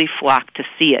really, really flocked to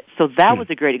see it. So that was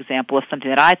a great example of something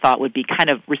that I thought would be kind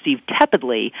of received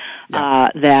tepidly,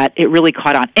 that it really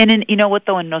caught on. And you know what,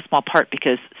 though, in no small part,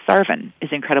 because Sarvan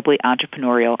is incredibly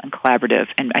entrepreneurial and collaborative,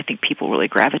 and I think people really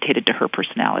gravitated to her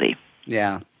personality.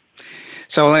 Yeah.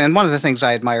 So, and one of the things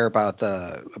I admire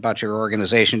about your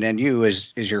organization and you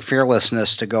is your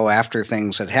fearlessness to go after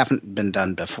things that haven't been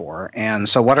done before. And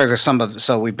so, what are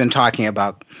so we've been talking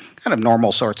about kind of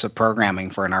normal sorts of programming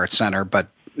for an arts center, but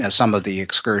some of the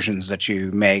excursions that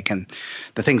you make and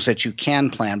the things that you can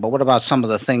plan. But what about some of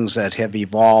the things that have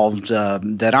evolved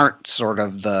that aren't sort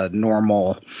of the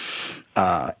normal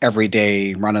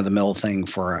everyday run-of-the-mill thing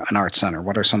for an arts center?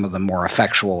 What are some of the more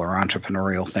effectual or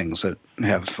entrepreneurial things that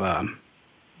have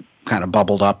kind of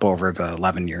bubbled up over the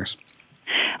 11 years?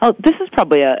 Oh, this is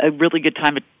probably a really good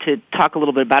time to talk a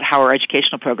little bit about how our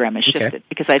educational program has shifted,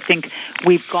 because I think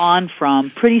we've gone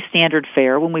from pretty standard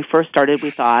fare. When we first started,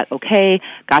 we thought, okay,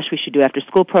 gosh, we should do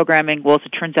after-school programming. Well, as it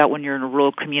turns out, when you're in a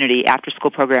rural community, after-school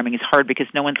programming is hard because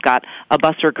no one's got a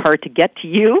bus or a car to get to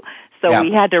you. So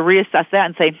we had to reassess that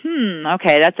and say,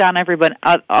 okay, that's on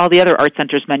all the other art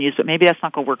centers' menus, but maybe that's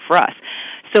not going to work for us.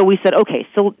 So we said, okay,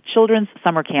 so children's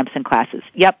summer camps and classes.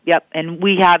 Yep. And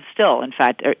we have still, in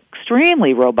fact, an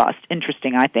extremely robust,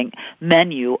 interesting, I think,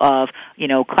 menu of,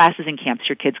 classes and camps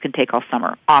your kids can take all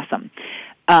summer. Awesome.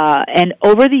 And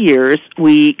over the years,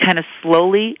 we kind of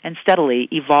slowly and steadily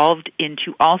evolved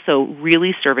into also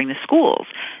really serving the schools.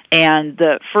 And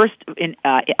the first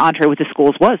entree with the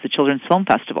schools was the Children's Film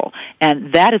Festival.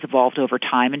 And that has evolved over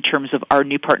time in terms of our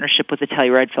new partnership with the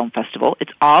Telluride Film Festival.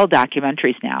 It's all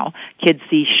documentaries now. Kids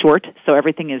see short, so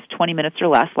everything is 20 minutes or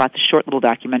less, lots of short little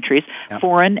documentaries,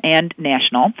 foreign and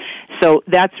national. So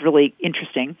that's really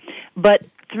interesting. But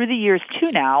through the years,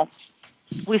 too, now,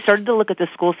 we started to look at the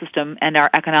school system and our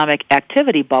economic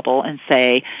activity bubble and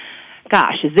say,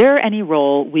 gosh, is there any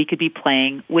role we could be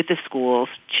playing with the schools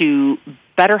to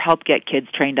better help get kids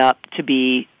trained up to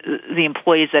be the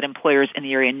employees that employers in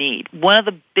the area need? One of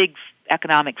the big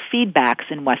economic feedbacks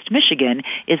in West Michigan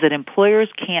is that employers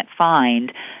can't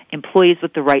find employees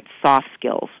with the right soft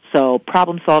skills. So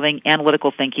problem solving,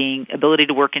 analytical thinking, ability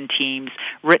to work in teams,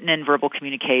 written and verbal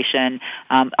communication,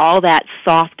 all that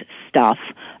soft stuff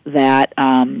that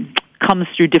comes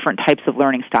through different types of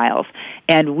learning styles.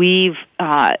 And we've,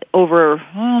 over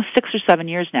 6 or 7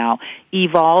 years now,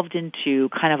 evolved into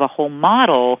kind of a whole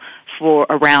model for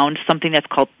around something that's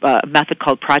called a method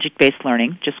called project-based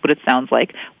learning, just what it sounds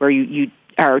like, where you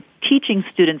are teaching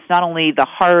students not only the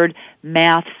hard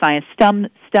math, science,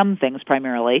 STEM things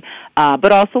primarily,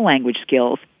 but also language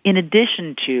skills, in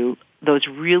addition to those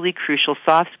really crucial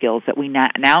soft skills that we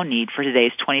now need for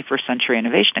today's 21st century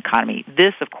innovation economy.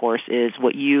 This, of course, is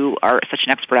what you are such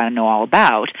an expert on and know all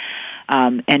about.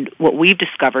 And what we've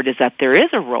discovered is that there is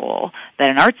a role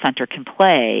that an art center can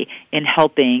play in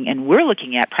helping, and we're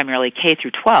looking at primarily K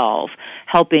through 12,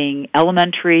 helping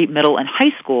elementary, middle, and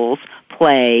high schools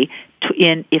play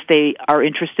if they are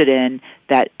interested in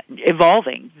that,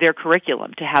 evolving their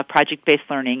curriculum to have project-based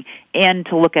learning and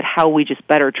to look at how we just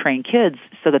better train kids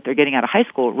so that they're getting out of high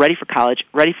school, ready for college,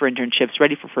 ready for internships,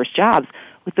 ready for first jobs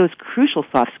with those crucial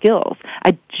soft skills.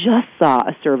 I just saw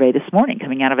a survey this morning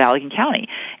coming out of Allegan County,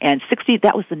 and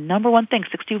that was the number one thing.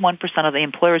 61% of the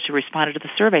employers who responded to the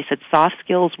survey said soft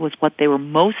skills was what they were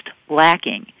most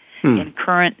lacking in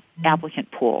current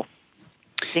applicant pool.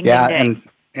 Ding, ding, ding.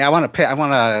 I want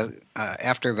to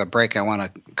after the break, I want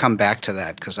to come back to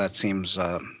that because that seems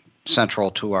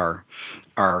central to our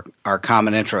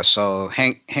common interest. So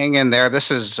hang in there. This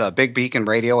is Big Beacon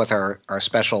Radio with our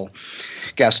special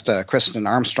guest, Kristin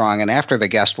Armstrong. And after the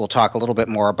guest, we'll talk a little bit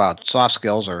more about soft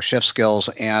skills or shift skills,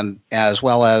 and as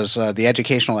well as the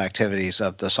educational activities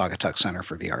of the Saugatuck Center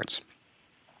for the Arts.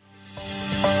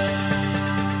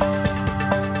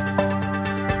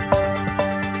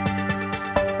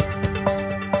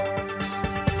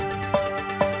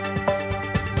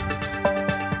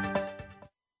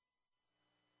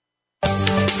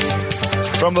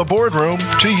 From the boardroom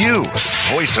to you,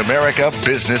 Voice America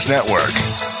Business Network.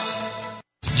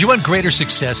 Do you want greater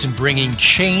success in bringing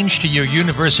change to your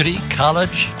university,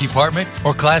 college, department,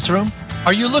 or classroom?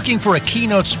 Are you looking for a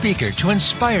keynote speaker to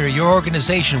inspire your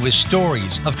organization with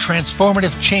stories of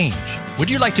transformative change? Would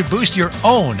you like to boost your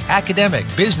own academic,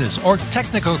 business, or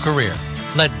technical career?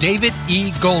 Let David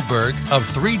E. Goldberg of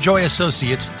Three Joy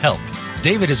Associates help.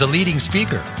 David is a leading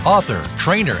speaker, author,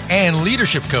 trainer, and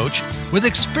leadership coach with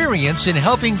experience in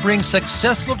helping bring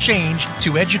successful change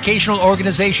to educational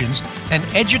organizations and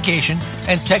education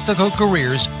and technical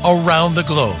careers around the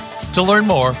globe. To learn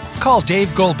more, call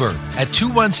Dave Goldberg at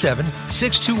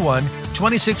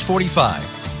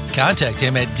 217-621-2645. Contact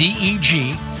him at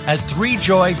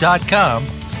deg@3joy.com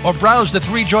or browse the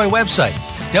 3Joy website,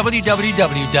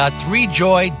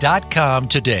 www.3joy.com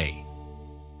today.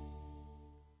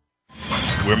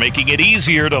 We're making it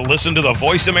easier to listen to the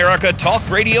Voice America Talk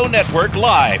Radio Network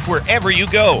live wherever you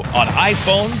go on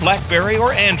iPhone, BlackBerry,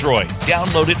 or Android.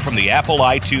 Download it from the Apple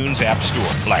iTunes App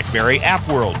Store, BlackBerry App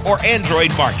World, or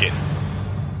Android Market.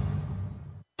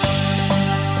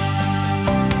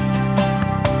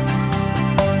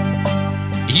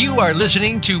 You are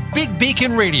listening to Big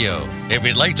Beacon Radio. If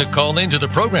you'd like to call into the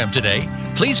program today,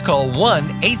 please call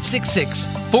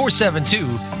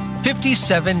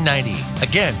 1-866-472-5790.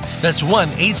 Again, that's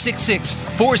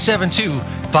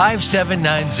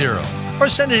 1-866-472-5790. Or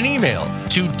send an email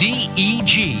to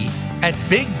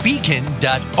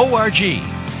deg@bigbeacon.org.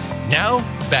 Now,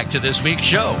 back to this week's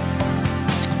show.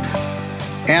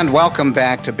 And welcome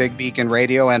back to Big Beacon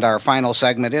Radio, and our final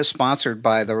segment is sponsored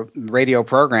by the radio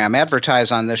program.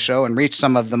 Advertise on this show and reach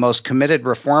some of the most committed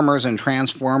reformers and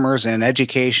transformers in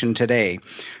education today.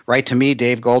 Write to me,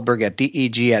 Dave Goldberg, at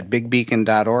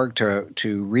deg@bigbeacon.org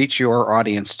to reach your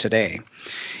audience today.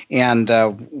 And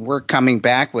we're coming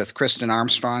back with Kristin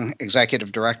Armstrong,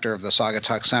 Executive Director of the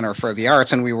Saugatuck Center for the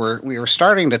Arts, and we were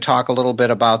starting to talk a little bit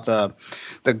about the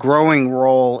growing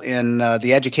role in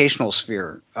the educational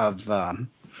sphere of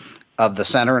the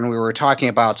center, and we were talking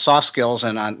about soft skills,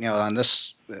 and on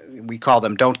this we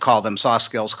don't call them soft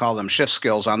skills, call them shift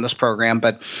skills on this program,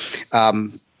 but.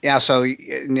 So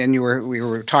and we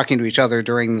were talking to each other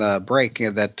during the break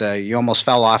that you almost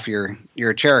fell off your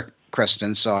chair,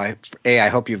 Kristin. So I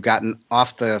hope you've gotten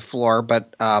off the floor.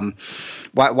 But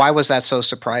why was that so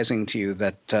surprising to you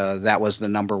that that was the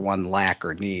number one lack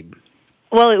or need?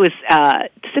 Well, it was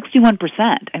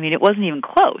 61%. I mean, it wasn't even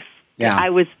close. Yeah.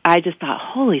 I just thought,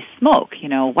 holy smoke,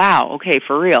 wow, okay,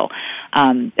 for real.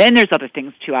 And there's other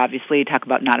things too, obviously. Talk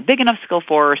about not a big enough skill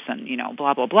force and,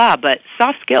 blah, blah, blah. But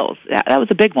soft skills, that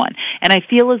was a big one. And I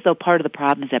feel as though part of the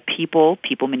problem is that people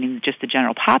meaning just the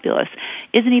general populace,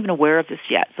 isn't even aware of this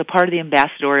yet. So part of the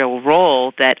ambassadorial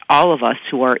role that all of us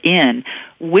who are in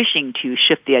wishing to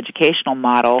shift the educational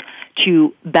model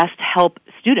to best help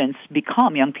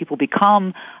young people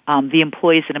become the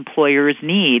employees that employers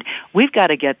need, we've got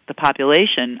to get the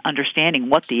population understanding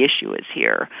what the issue is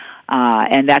here.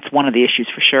 And that's one of the issues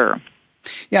for sure.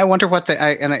 Yeah, I wonder what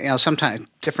sometimes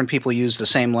different people use the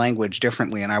same language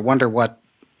differently, and I wonder what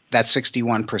that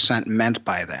 61% meant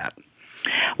by that.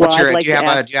 What's your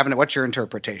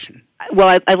interpretation?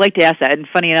 Well, I'd like to ask that. And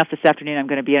funny enough, this afternoon I'm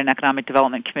going to be at an Economic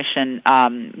Development Commission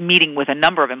meeting with a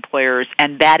number of employers,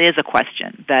 and that is a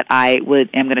question that am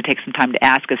going to take some time to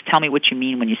ask us. Tell me what you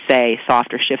mean when you say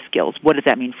soft or shift skills. What does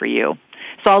that mean for you?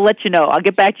 So I'll let you know. I'll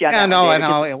get back to you on that. Yeah,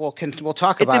 no, we'll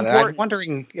talk about it. I'm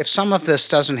wondering if some of this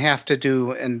doesn't have to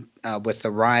do with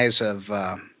the rise of,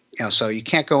 so you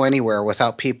can't go anywhere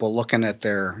without people looking at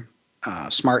their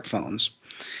smartphones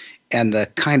and the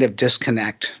kind of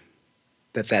disconnect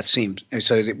that seems.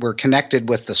 So we're connected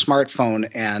with the smartphone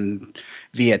and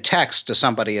via text to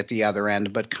somebody at the other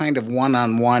end, but kind of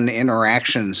one-on-one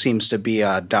interaction seems to be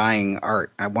a dying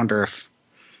art. I wonder if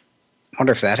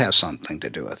that has something to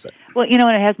do with it. Well, it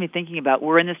has me thinking about,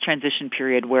 we're in this transition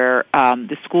period where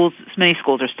many schools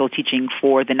are still teaching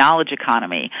for the knowledge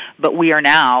economy, but we are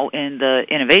now in the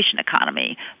innovation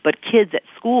economy. But kids at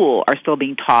school are still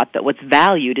being taught that what's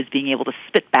valued is being able to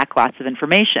spit back lots of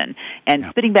information. And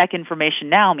spitting back information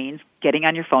now means getting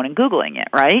on your phone and Googling it,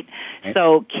 right?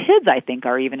 So kids, I think,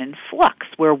 are even in flux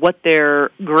where what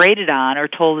they're graded on or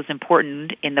told is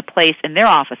important in their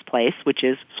office place, which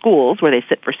is schools, where they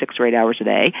sit for 6 or 8 hours a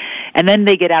day, and then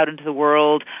they get out into the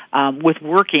world with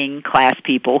working class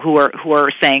people who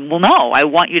are saying, well, no, I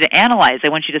want you to analyze. I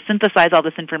want you to synthesize all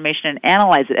this information and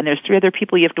analyze it. And there's 3 other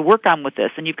people you have to work on with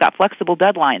this, and you've got flexible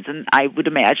deadlines. And I would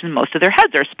imagine most of their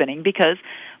heads are spinning because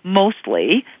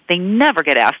mostly they never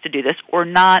get asked to do this or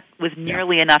not with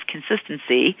nearly enough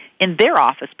consistency in their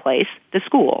office place, the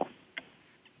school.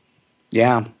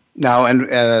 Yeah. No, and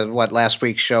last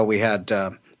week's show we had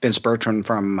Vince Bertrand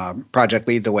from Project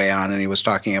Lead the Way on, and he was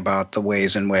talking about the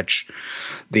ways in which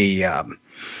the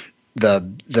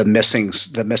missing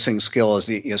skill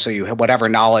is so you have whatever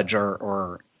knowledge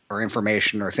or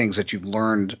information or things that you've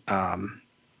learned,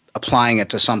 applying it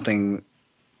to something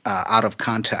out of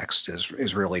context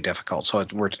is really difficult. So I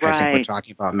think we're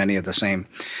talking about many of the same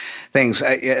things.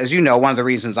 As you know, one of the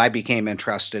reasons I became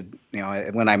interested,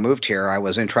 when I moved here, I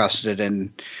was interested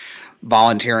in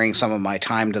volunteering some of my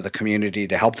time to the community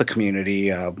to help the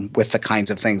community with the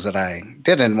kinds of things that I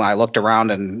did. And when I looked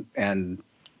around and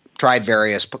tried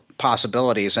various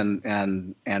possibilities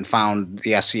and found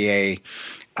the SCA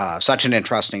such an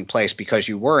interesting place because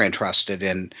you were interested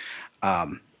in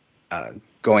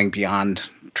going beyond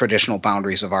traditional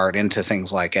boundaries of art into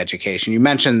things like education. You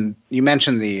mentioned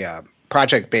the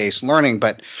project-based learning,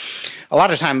 but a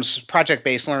lot of times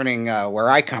project-based learning, where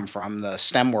I come from, the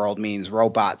STEM world means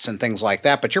robots and things like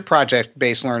that, but your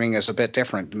project-based learning is a bit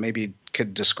different. Maybe you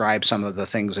could describe some of the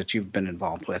things that you've been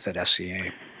involved with at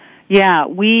SCA. Yeah,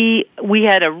 we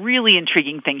had a really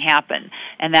intriguing thing happen,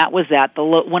 and that was that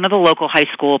one of the local high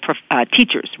school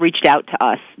teachers reached out to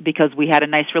us because we had a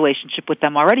nice relationship with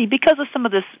them already because of some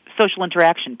of this social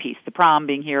interaction piece, the prom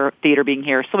being here, theater being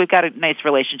here, so we've got a nice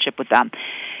relationship with them.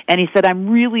 And he said, I'm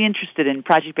really interested in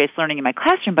project-based learning in my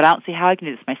classroom, but I don't see how I can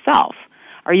do this myself.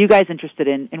 Are you guys interested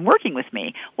in working with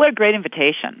me? What a great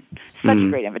invitation. Such a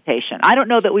great invitation. I don't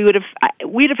know that we'd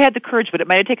have had the courage, but it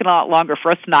might have taken a lot longer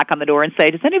for us to knock on the door and say,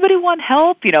 does anybody want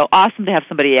help? Awesome to have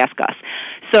somebody ask us.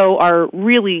 So our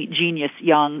really genius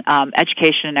young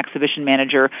education and exhibition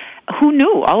manager, who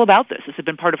knew all about this had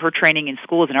been part of her training in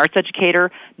school as an arts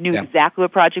educator, knew exactly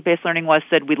what project-based learning was,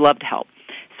 said, we'd love to help.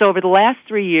 So over the last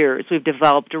 3 years, we've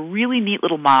developed a really neat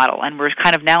little model, and we're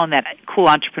kind of now in that cool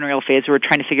entrepreneurial phase where we're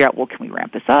trying to figure out, well, can we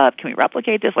ramp this up? Can we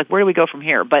replicate this? Like, where do we go from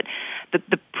here? But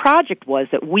the project was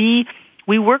that we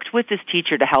worked with this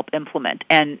teacher to help implement,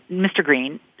 and Mr.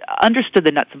 Green understood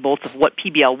the nuts and bolts of what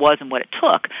PBL was and what it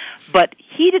took, but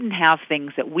he didn't have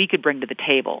things that we could bring to the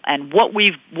table. And what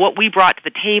we brought to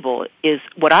the table is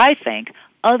what I think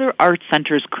other art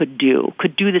centers could do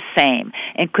the same,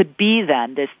 and could be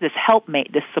then this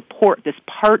helpmate, this support, this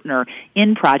partner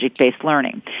in project-based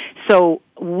learning. So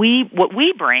what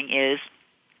we bring is,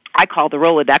 I call the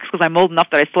Rolodex because I'm old enough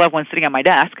that I still have one sitting on my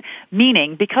desk,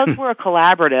 meaning because we're a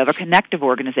collaborative, a connective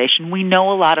organization, we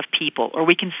know a lot of people, or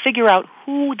we can figure out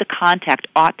who the contact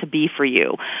ought to be for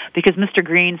you. Because Mr.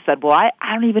 Green said, well, I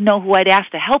don't even know who I'd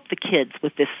ask to help the kids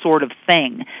with this sort of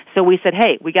thing. So we said,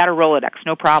 hey, we got a Rolodex,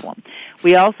 no problem.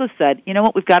 We also said, you know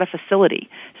what, we've got a facility.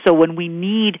 So when we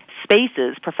need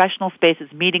spaces, professional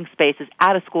spaces, meeting spaces,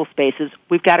 out-of-school spaces,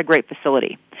 we've got a great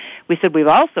facility. We said we've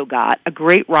also got a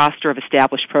great roster of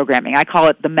established programming. I call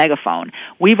it the megaphone.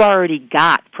 We've already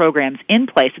got programs in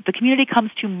place that the community comes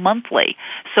to monthly.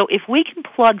 So if we can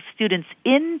plug students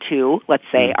into, let's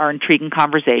say, our intriguing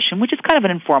conversation, which is kind of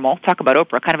an informal, talk about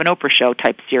Oprah, kind of an Oprah show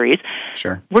type series,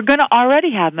 sure, we're going to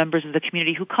already have members of the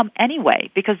community who come anyway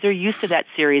because they're used to that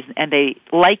series and they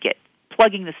like it.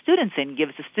 Plugging the students in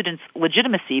gives the students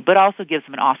legitimacy, but also gives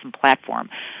them an awesome platform.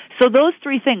 So those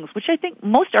three things, which I think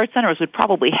most art centers would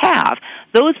probably have,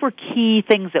 those were key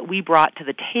things that we brought to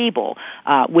the table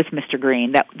with Mr.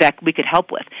 Green that we could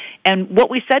help with. And what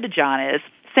we said to John is,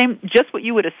 just what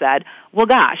you would have said, well,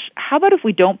 gosh, how about if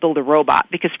we don't build a robot?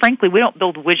 Because, frankly, we don't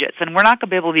build widgets, and we're not going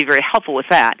to be able to be very helpful with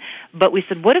that. But we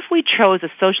said, what if we chose a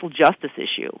social justice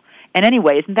issue? And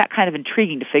anyway, isn't that kind of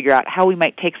intriguing to figure out how we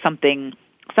might take some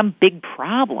big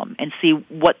problem and see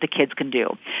what the kids can do?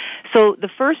 So the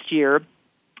first year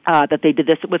that they did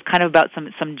this, it was kind of about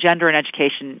some gender and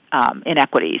education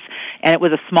inequities, and it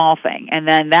was a small thing. And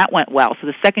then that went well. So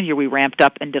the second year we ramped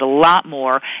up and did a lot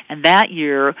more, and that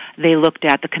year they looked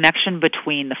at the connection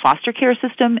between the foster care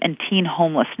system and teen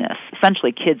homelessness,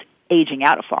 essentially kids aging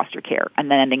out of foster care and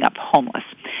then ending up homeless.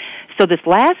 So this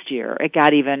last year, it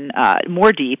got even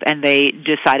more deep, and they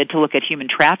decided to look at human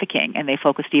trafficking, and they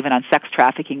focused even on sex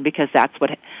trafficking because that's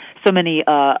what so many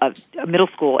middle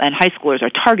school and high schoolers are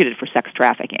targeted for sex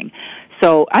trafficking.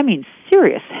 So, I mean,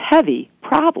 serious, heavy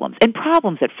problems, and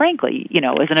problems that, frankly,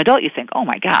 as an adult you think, oh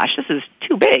my gosh, this is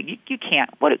too big. You can't,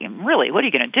 what are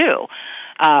you going to do?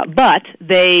 But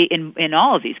they, in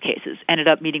all of these cases, ended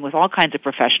up meeting with all kinds of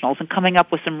professionals and coming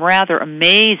up with some rather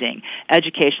amazing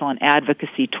educational and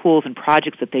advocacy tools and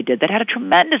projects that they did that had a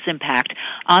tremendous impact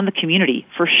on the community,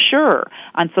 for sure,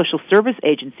 on social service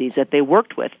agencies that they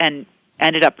worked with, and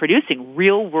ended up producing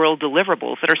real-world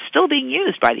deliverables that are still being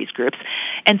used by these groups,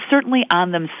 and certainly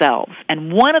on themselves.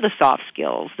 And one of the soft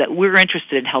skills that we're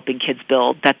interested in helping kids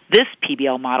build that this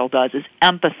PBL model does is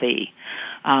empathy.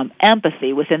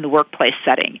 Empathy within the workplace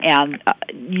setting. And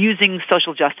using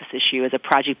social justice issue as a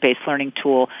project-based learning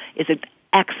tool is an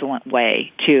excellent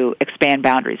way to expand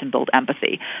boundaries and build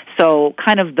empathy. So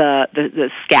kind of the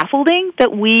scaffolding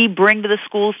that we bring to the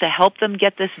schools to help them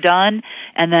get this done,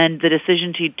 and then the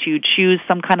decision to choose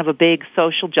some kind of a big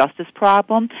social justice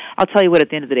problem. I'll tell you what, at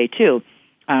the end of the day, too,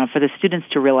 for the students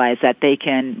to realize that they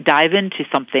can dive into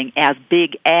something as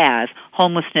big as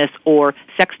homelessness or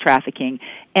sex trafficking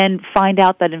and find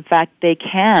out that, in fact, they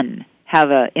can have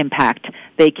an impact,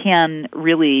 they can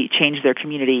really change their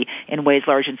community in ways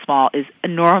large and small, is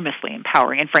enormously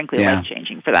empowering and, frankly,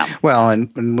 life-changing for them. Well,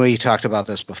 and we talked about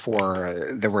this before.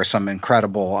 There were some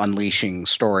incredible unleashing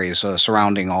stories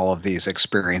surrounding all of these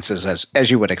experiences,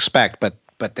 as you would expect,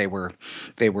 but they were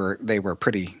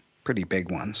pretty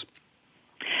big ones.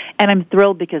 And I'm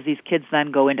thrilled because these kids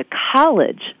then go into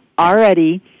college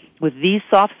already with these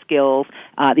soft skills,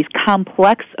 these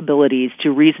complex abilities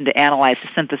to reason, to analyze, to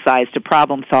synthesize, to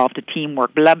problem solve, to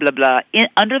teamwork, blah, blah, blah,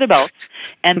 under their belts.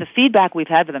 And the feedback we've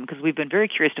had with them, because we've been very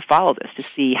curious to follow this, to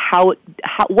see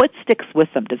what sticks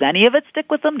with them. Does any of it stick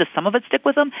with them? Does some of it stick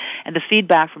with them? And the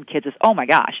feedback from kids is, oh my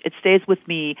gosh, it stays with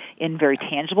me in very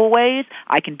tangible ways.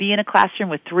 I can be in a classroom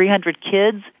with 300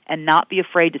 kids and not be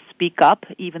afraid to speak up,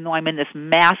 even though I'm in this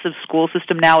massive school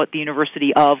system now at the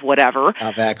University of whatever.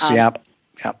 Of X, yep.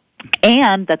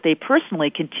 And that they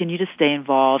personally continue to stay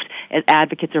involved as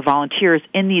advocates or volunteers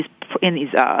in these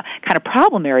kind of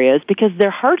problem areas, because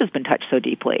their heart has been touched so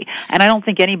deeply. And I don't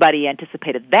think anybody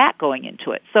anticipated that going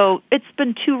into it. So it's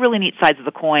been two really neat sides of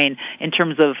the coin in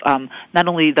terms of not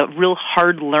only the real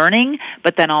hard learning,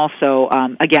 but then also,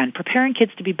 again, preparing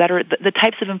kids to be better, the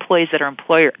types of employees that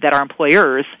our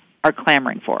employers are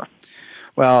clamoring for.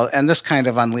 Well, and this kind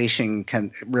of unleashing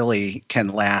can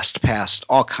last past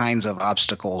all kinds of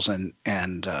obstacles, and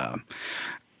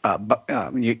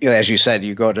as you said,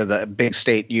 you go to the big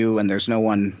state U, and there's no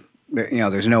one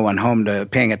home to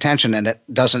paying attention, and it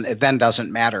then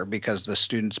doesn't matter because the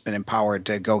student's been empowered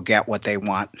to go get what they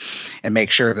want and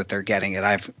make sure that they're getting it.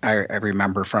 I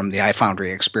remember from the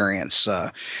iFoundry experience,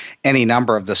 any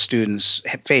number of the students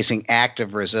facing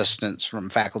active resistance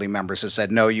from faculty members that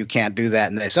said, no, you can't do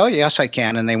that. And they said, oh, yes, I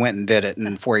can. And they went and did it.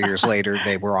 And 4 years later,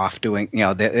 they were off doing,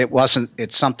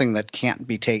 it's something that can't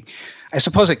be taken. I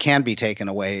suppose it can be taken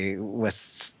away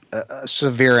with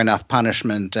severe enough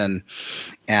punishment and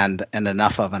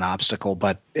enough of an obstacle,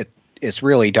 but it's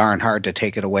really darn hard to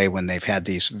take it away when they've had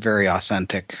these very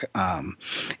authentic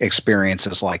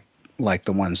experiences like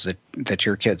the ones that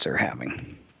your kids are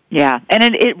having. Yeah,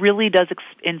 and it really does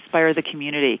inspire the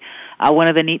community. One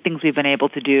of the neat things we've been able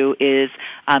to do is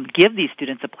give these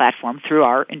students a platform through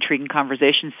our Intriguing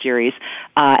Conversation series,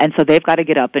 and so they've got to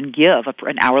get up and give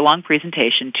an hour-long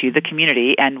presentation to the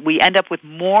community, and we end up with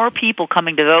more people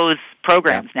coming to those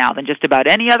programs now than just about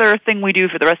any other thing we do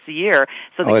for the rest of the year.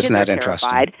 So the kids are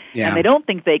terrified, and they don't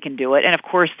think they can do it, and of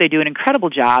course they do an incredible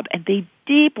job, and they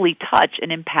deeply touch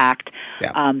and impact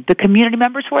the community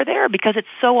members who are there, because it's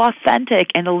so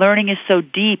authentic and the learning is so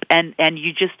deep, and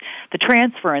the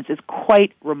transference is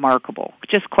quite remarkable,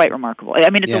 just quite remarkable. I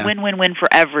mean, it's a win-win-win for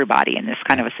everybody in this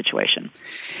kind of a situation.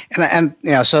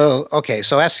 So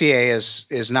SCA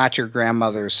is not your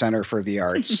grandmother's Center for the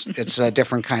Arts. It's a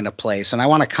different kind of place, and I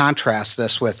want to contrast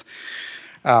this with.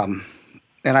 And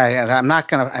I'm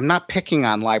not picking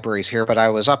on libraries here, but I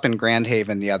was up in Grand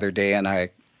Haven the other day, and I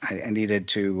needed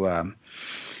to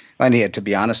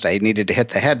be honest, I needed to hit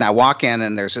the head. And I walk in,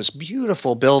 and there's this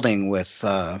beautiful building with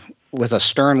a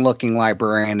stern-looking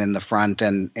librarian in the front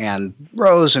and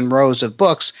rows and rows of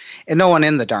books, and no one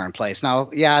in the darn place. Now,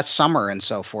 it's summer and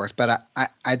so forth, but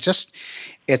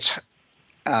it's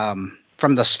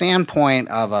from the standpoint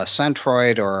of a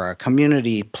centroid or a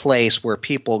community place where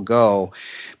people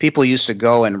used to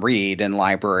go and read in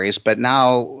libraries, but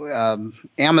now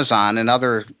Amazon and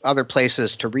other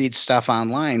places to read stuff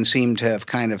online seem to have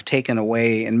kind of taken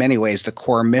away, in many ways, the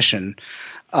core mission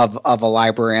of a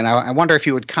library. And I wonder if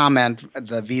you would comment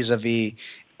the vis-a-vis,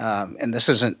 and this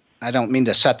isn't, I don't mean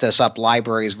to set this up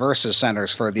libraries versus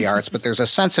centers for the arts, but there's a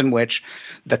sense in which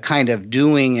the kind of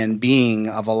doing and being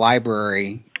of a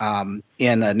library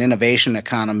in an innovation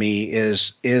economy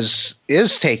is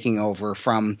taking over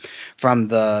from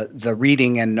the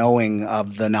reading and knowing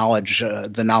of the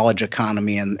knowledge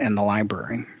economy and the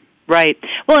library. Right.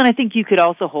 Well, and I think you could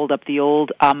also hold up the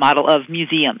old model of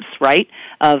museums, right?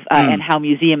 And how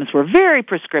museums were very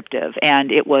prescriptive,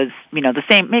 and it was,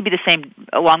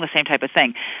 along the same type of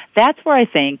thing. That's where I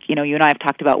think, you and I have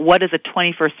talked about what does a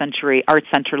 21st century art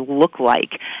center look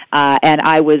like, and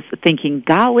I was thinking,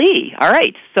 golly, all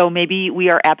right, so maybe we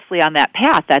are absolutely on that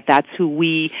path. That's who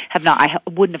we have not. I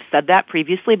wouldn't have said that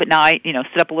previously, but now I,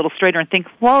 sit up a little straighter and think,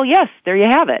 well, yes, there you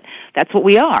have it. That's what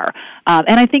we are,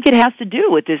 and I think it has to do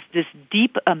with this this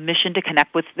deep mission to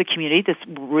connect with the community,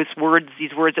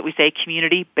 these words that we say,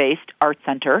 community-based art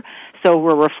center. So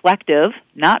we're reflective,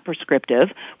 not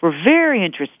prescriptive. We're very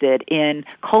interested in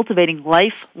cultivating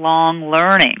lifelong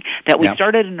learning, that we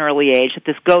start at an early age, that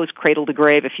this goes cradle to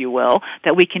grave, if you will,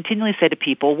 that we continually say to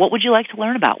people, what would you like to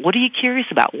learn about? What are you curious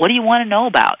about? What do you want to know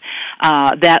about?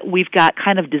 That we've got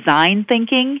kind of design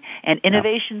thinking and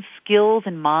innovation skills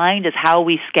in mind as how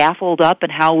we scaffold up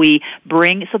and how we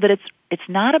bring, so that it's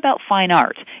not about fine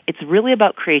art. It's really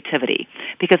about creativity.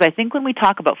 Because I think when we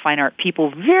talk about fine art,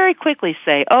 people very quickly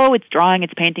say, oh, it's drawing,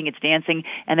 it's painting, it's dancing,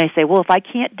 and they say, well, if I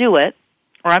can't do it,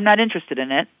 or I'm not interested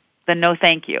in it, then no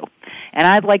thank you. And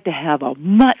I'd like to have a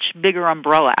much bigger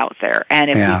umbrella out there. And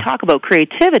if we talk about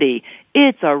creativity,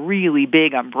 it's a really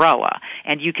big umbrella.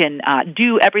 And you can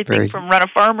do everything from run a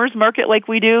farmer's market like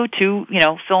we do to,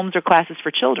 films or classes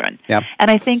for children. Yep. And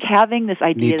I think having this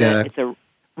idea that it's a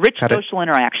rich social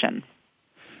interaction.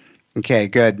 Okay,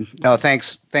 good. No,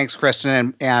 thanks,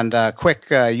 Kristin. And quick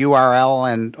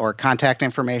URL or contact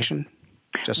information.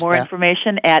 Just more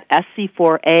information at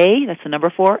SC4A, that's the number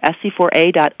 4,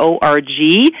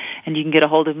 SC4A.org, and you can get a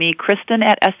hold of me, Kristin,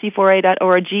 at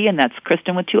SC4A.org, and that's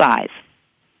Kristin with 2 I's.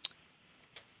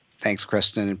 Thanks,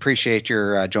 Kristin. Appreciate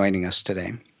your joining us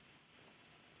today.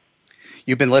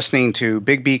 You've been listening to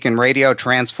Big Beacon Radio,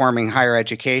 Transforming Higher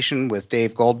Education with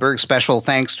Dave Goldberg. Special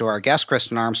thanks to our guest,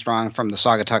 Kristin Armstrong from the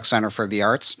Saugatuck Center for the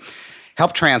Arts.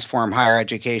 Help transform higher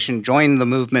education. Join the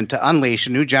movement to unleash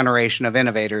a new generation of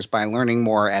innovators by learning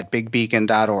more at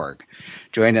bigbeacon.org.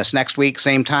 Join us next week,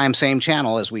 same time, same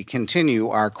channel, as we continue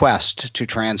our quest to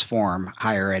transform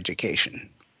higher education.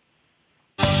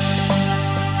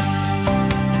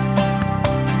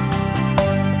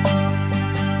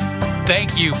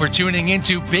 Thank you for tuning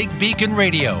into Big Beacon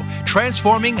Radio,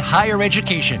 Transforming Higher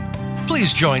Education.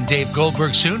 Please join Dave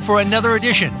Goldberg soon for another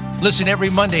edition. Listen every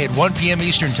Monday at 1 p.m.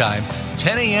 Eastern Time,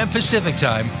 10 a.m. Pacific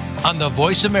Time on the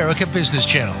Voice America Business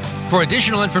Channel. For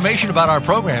additional information about our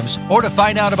programs or to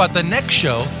find out about the next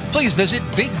show, please visit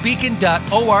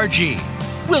bigbeacon.org.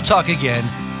 We'll talk again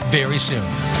very soon.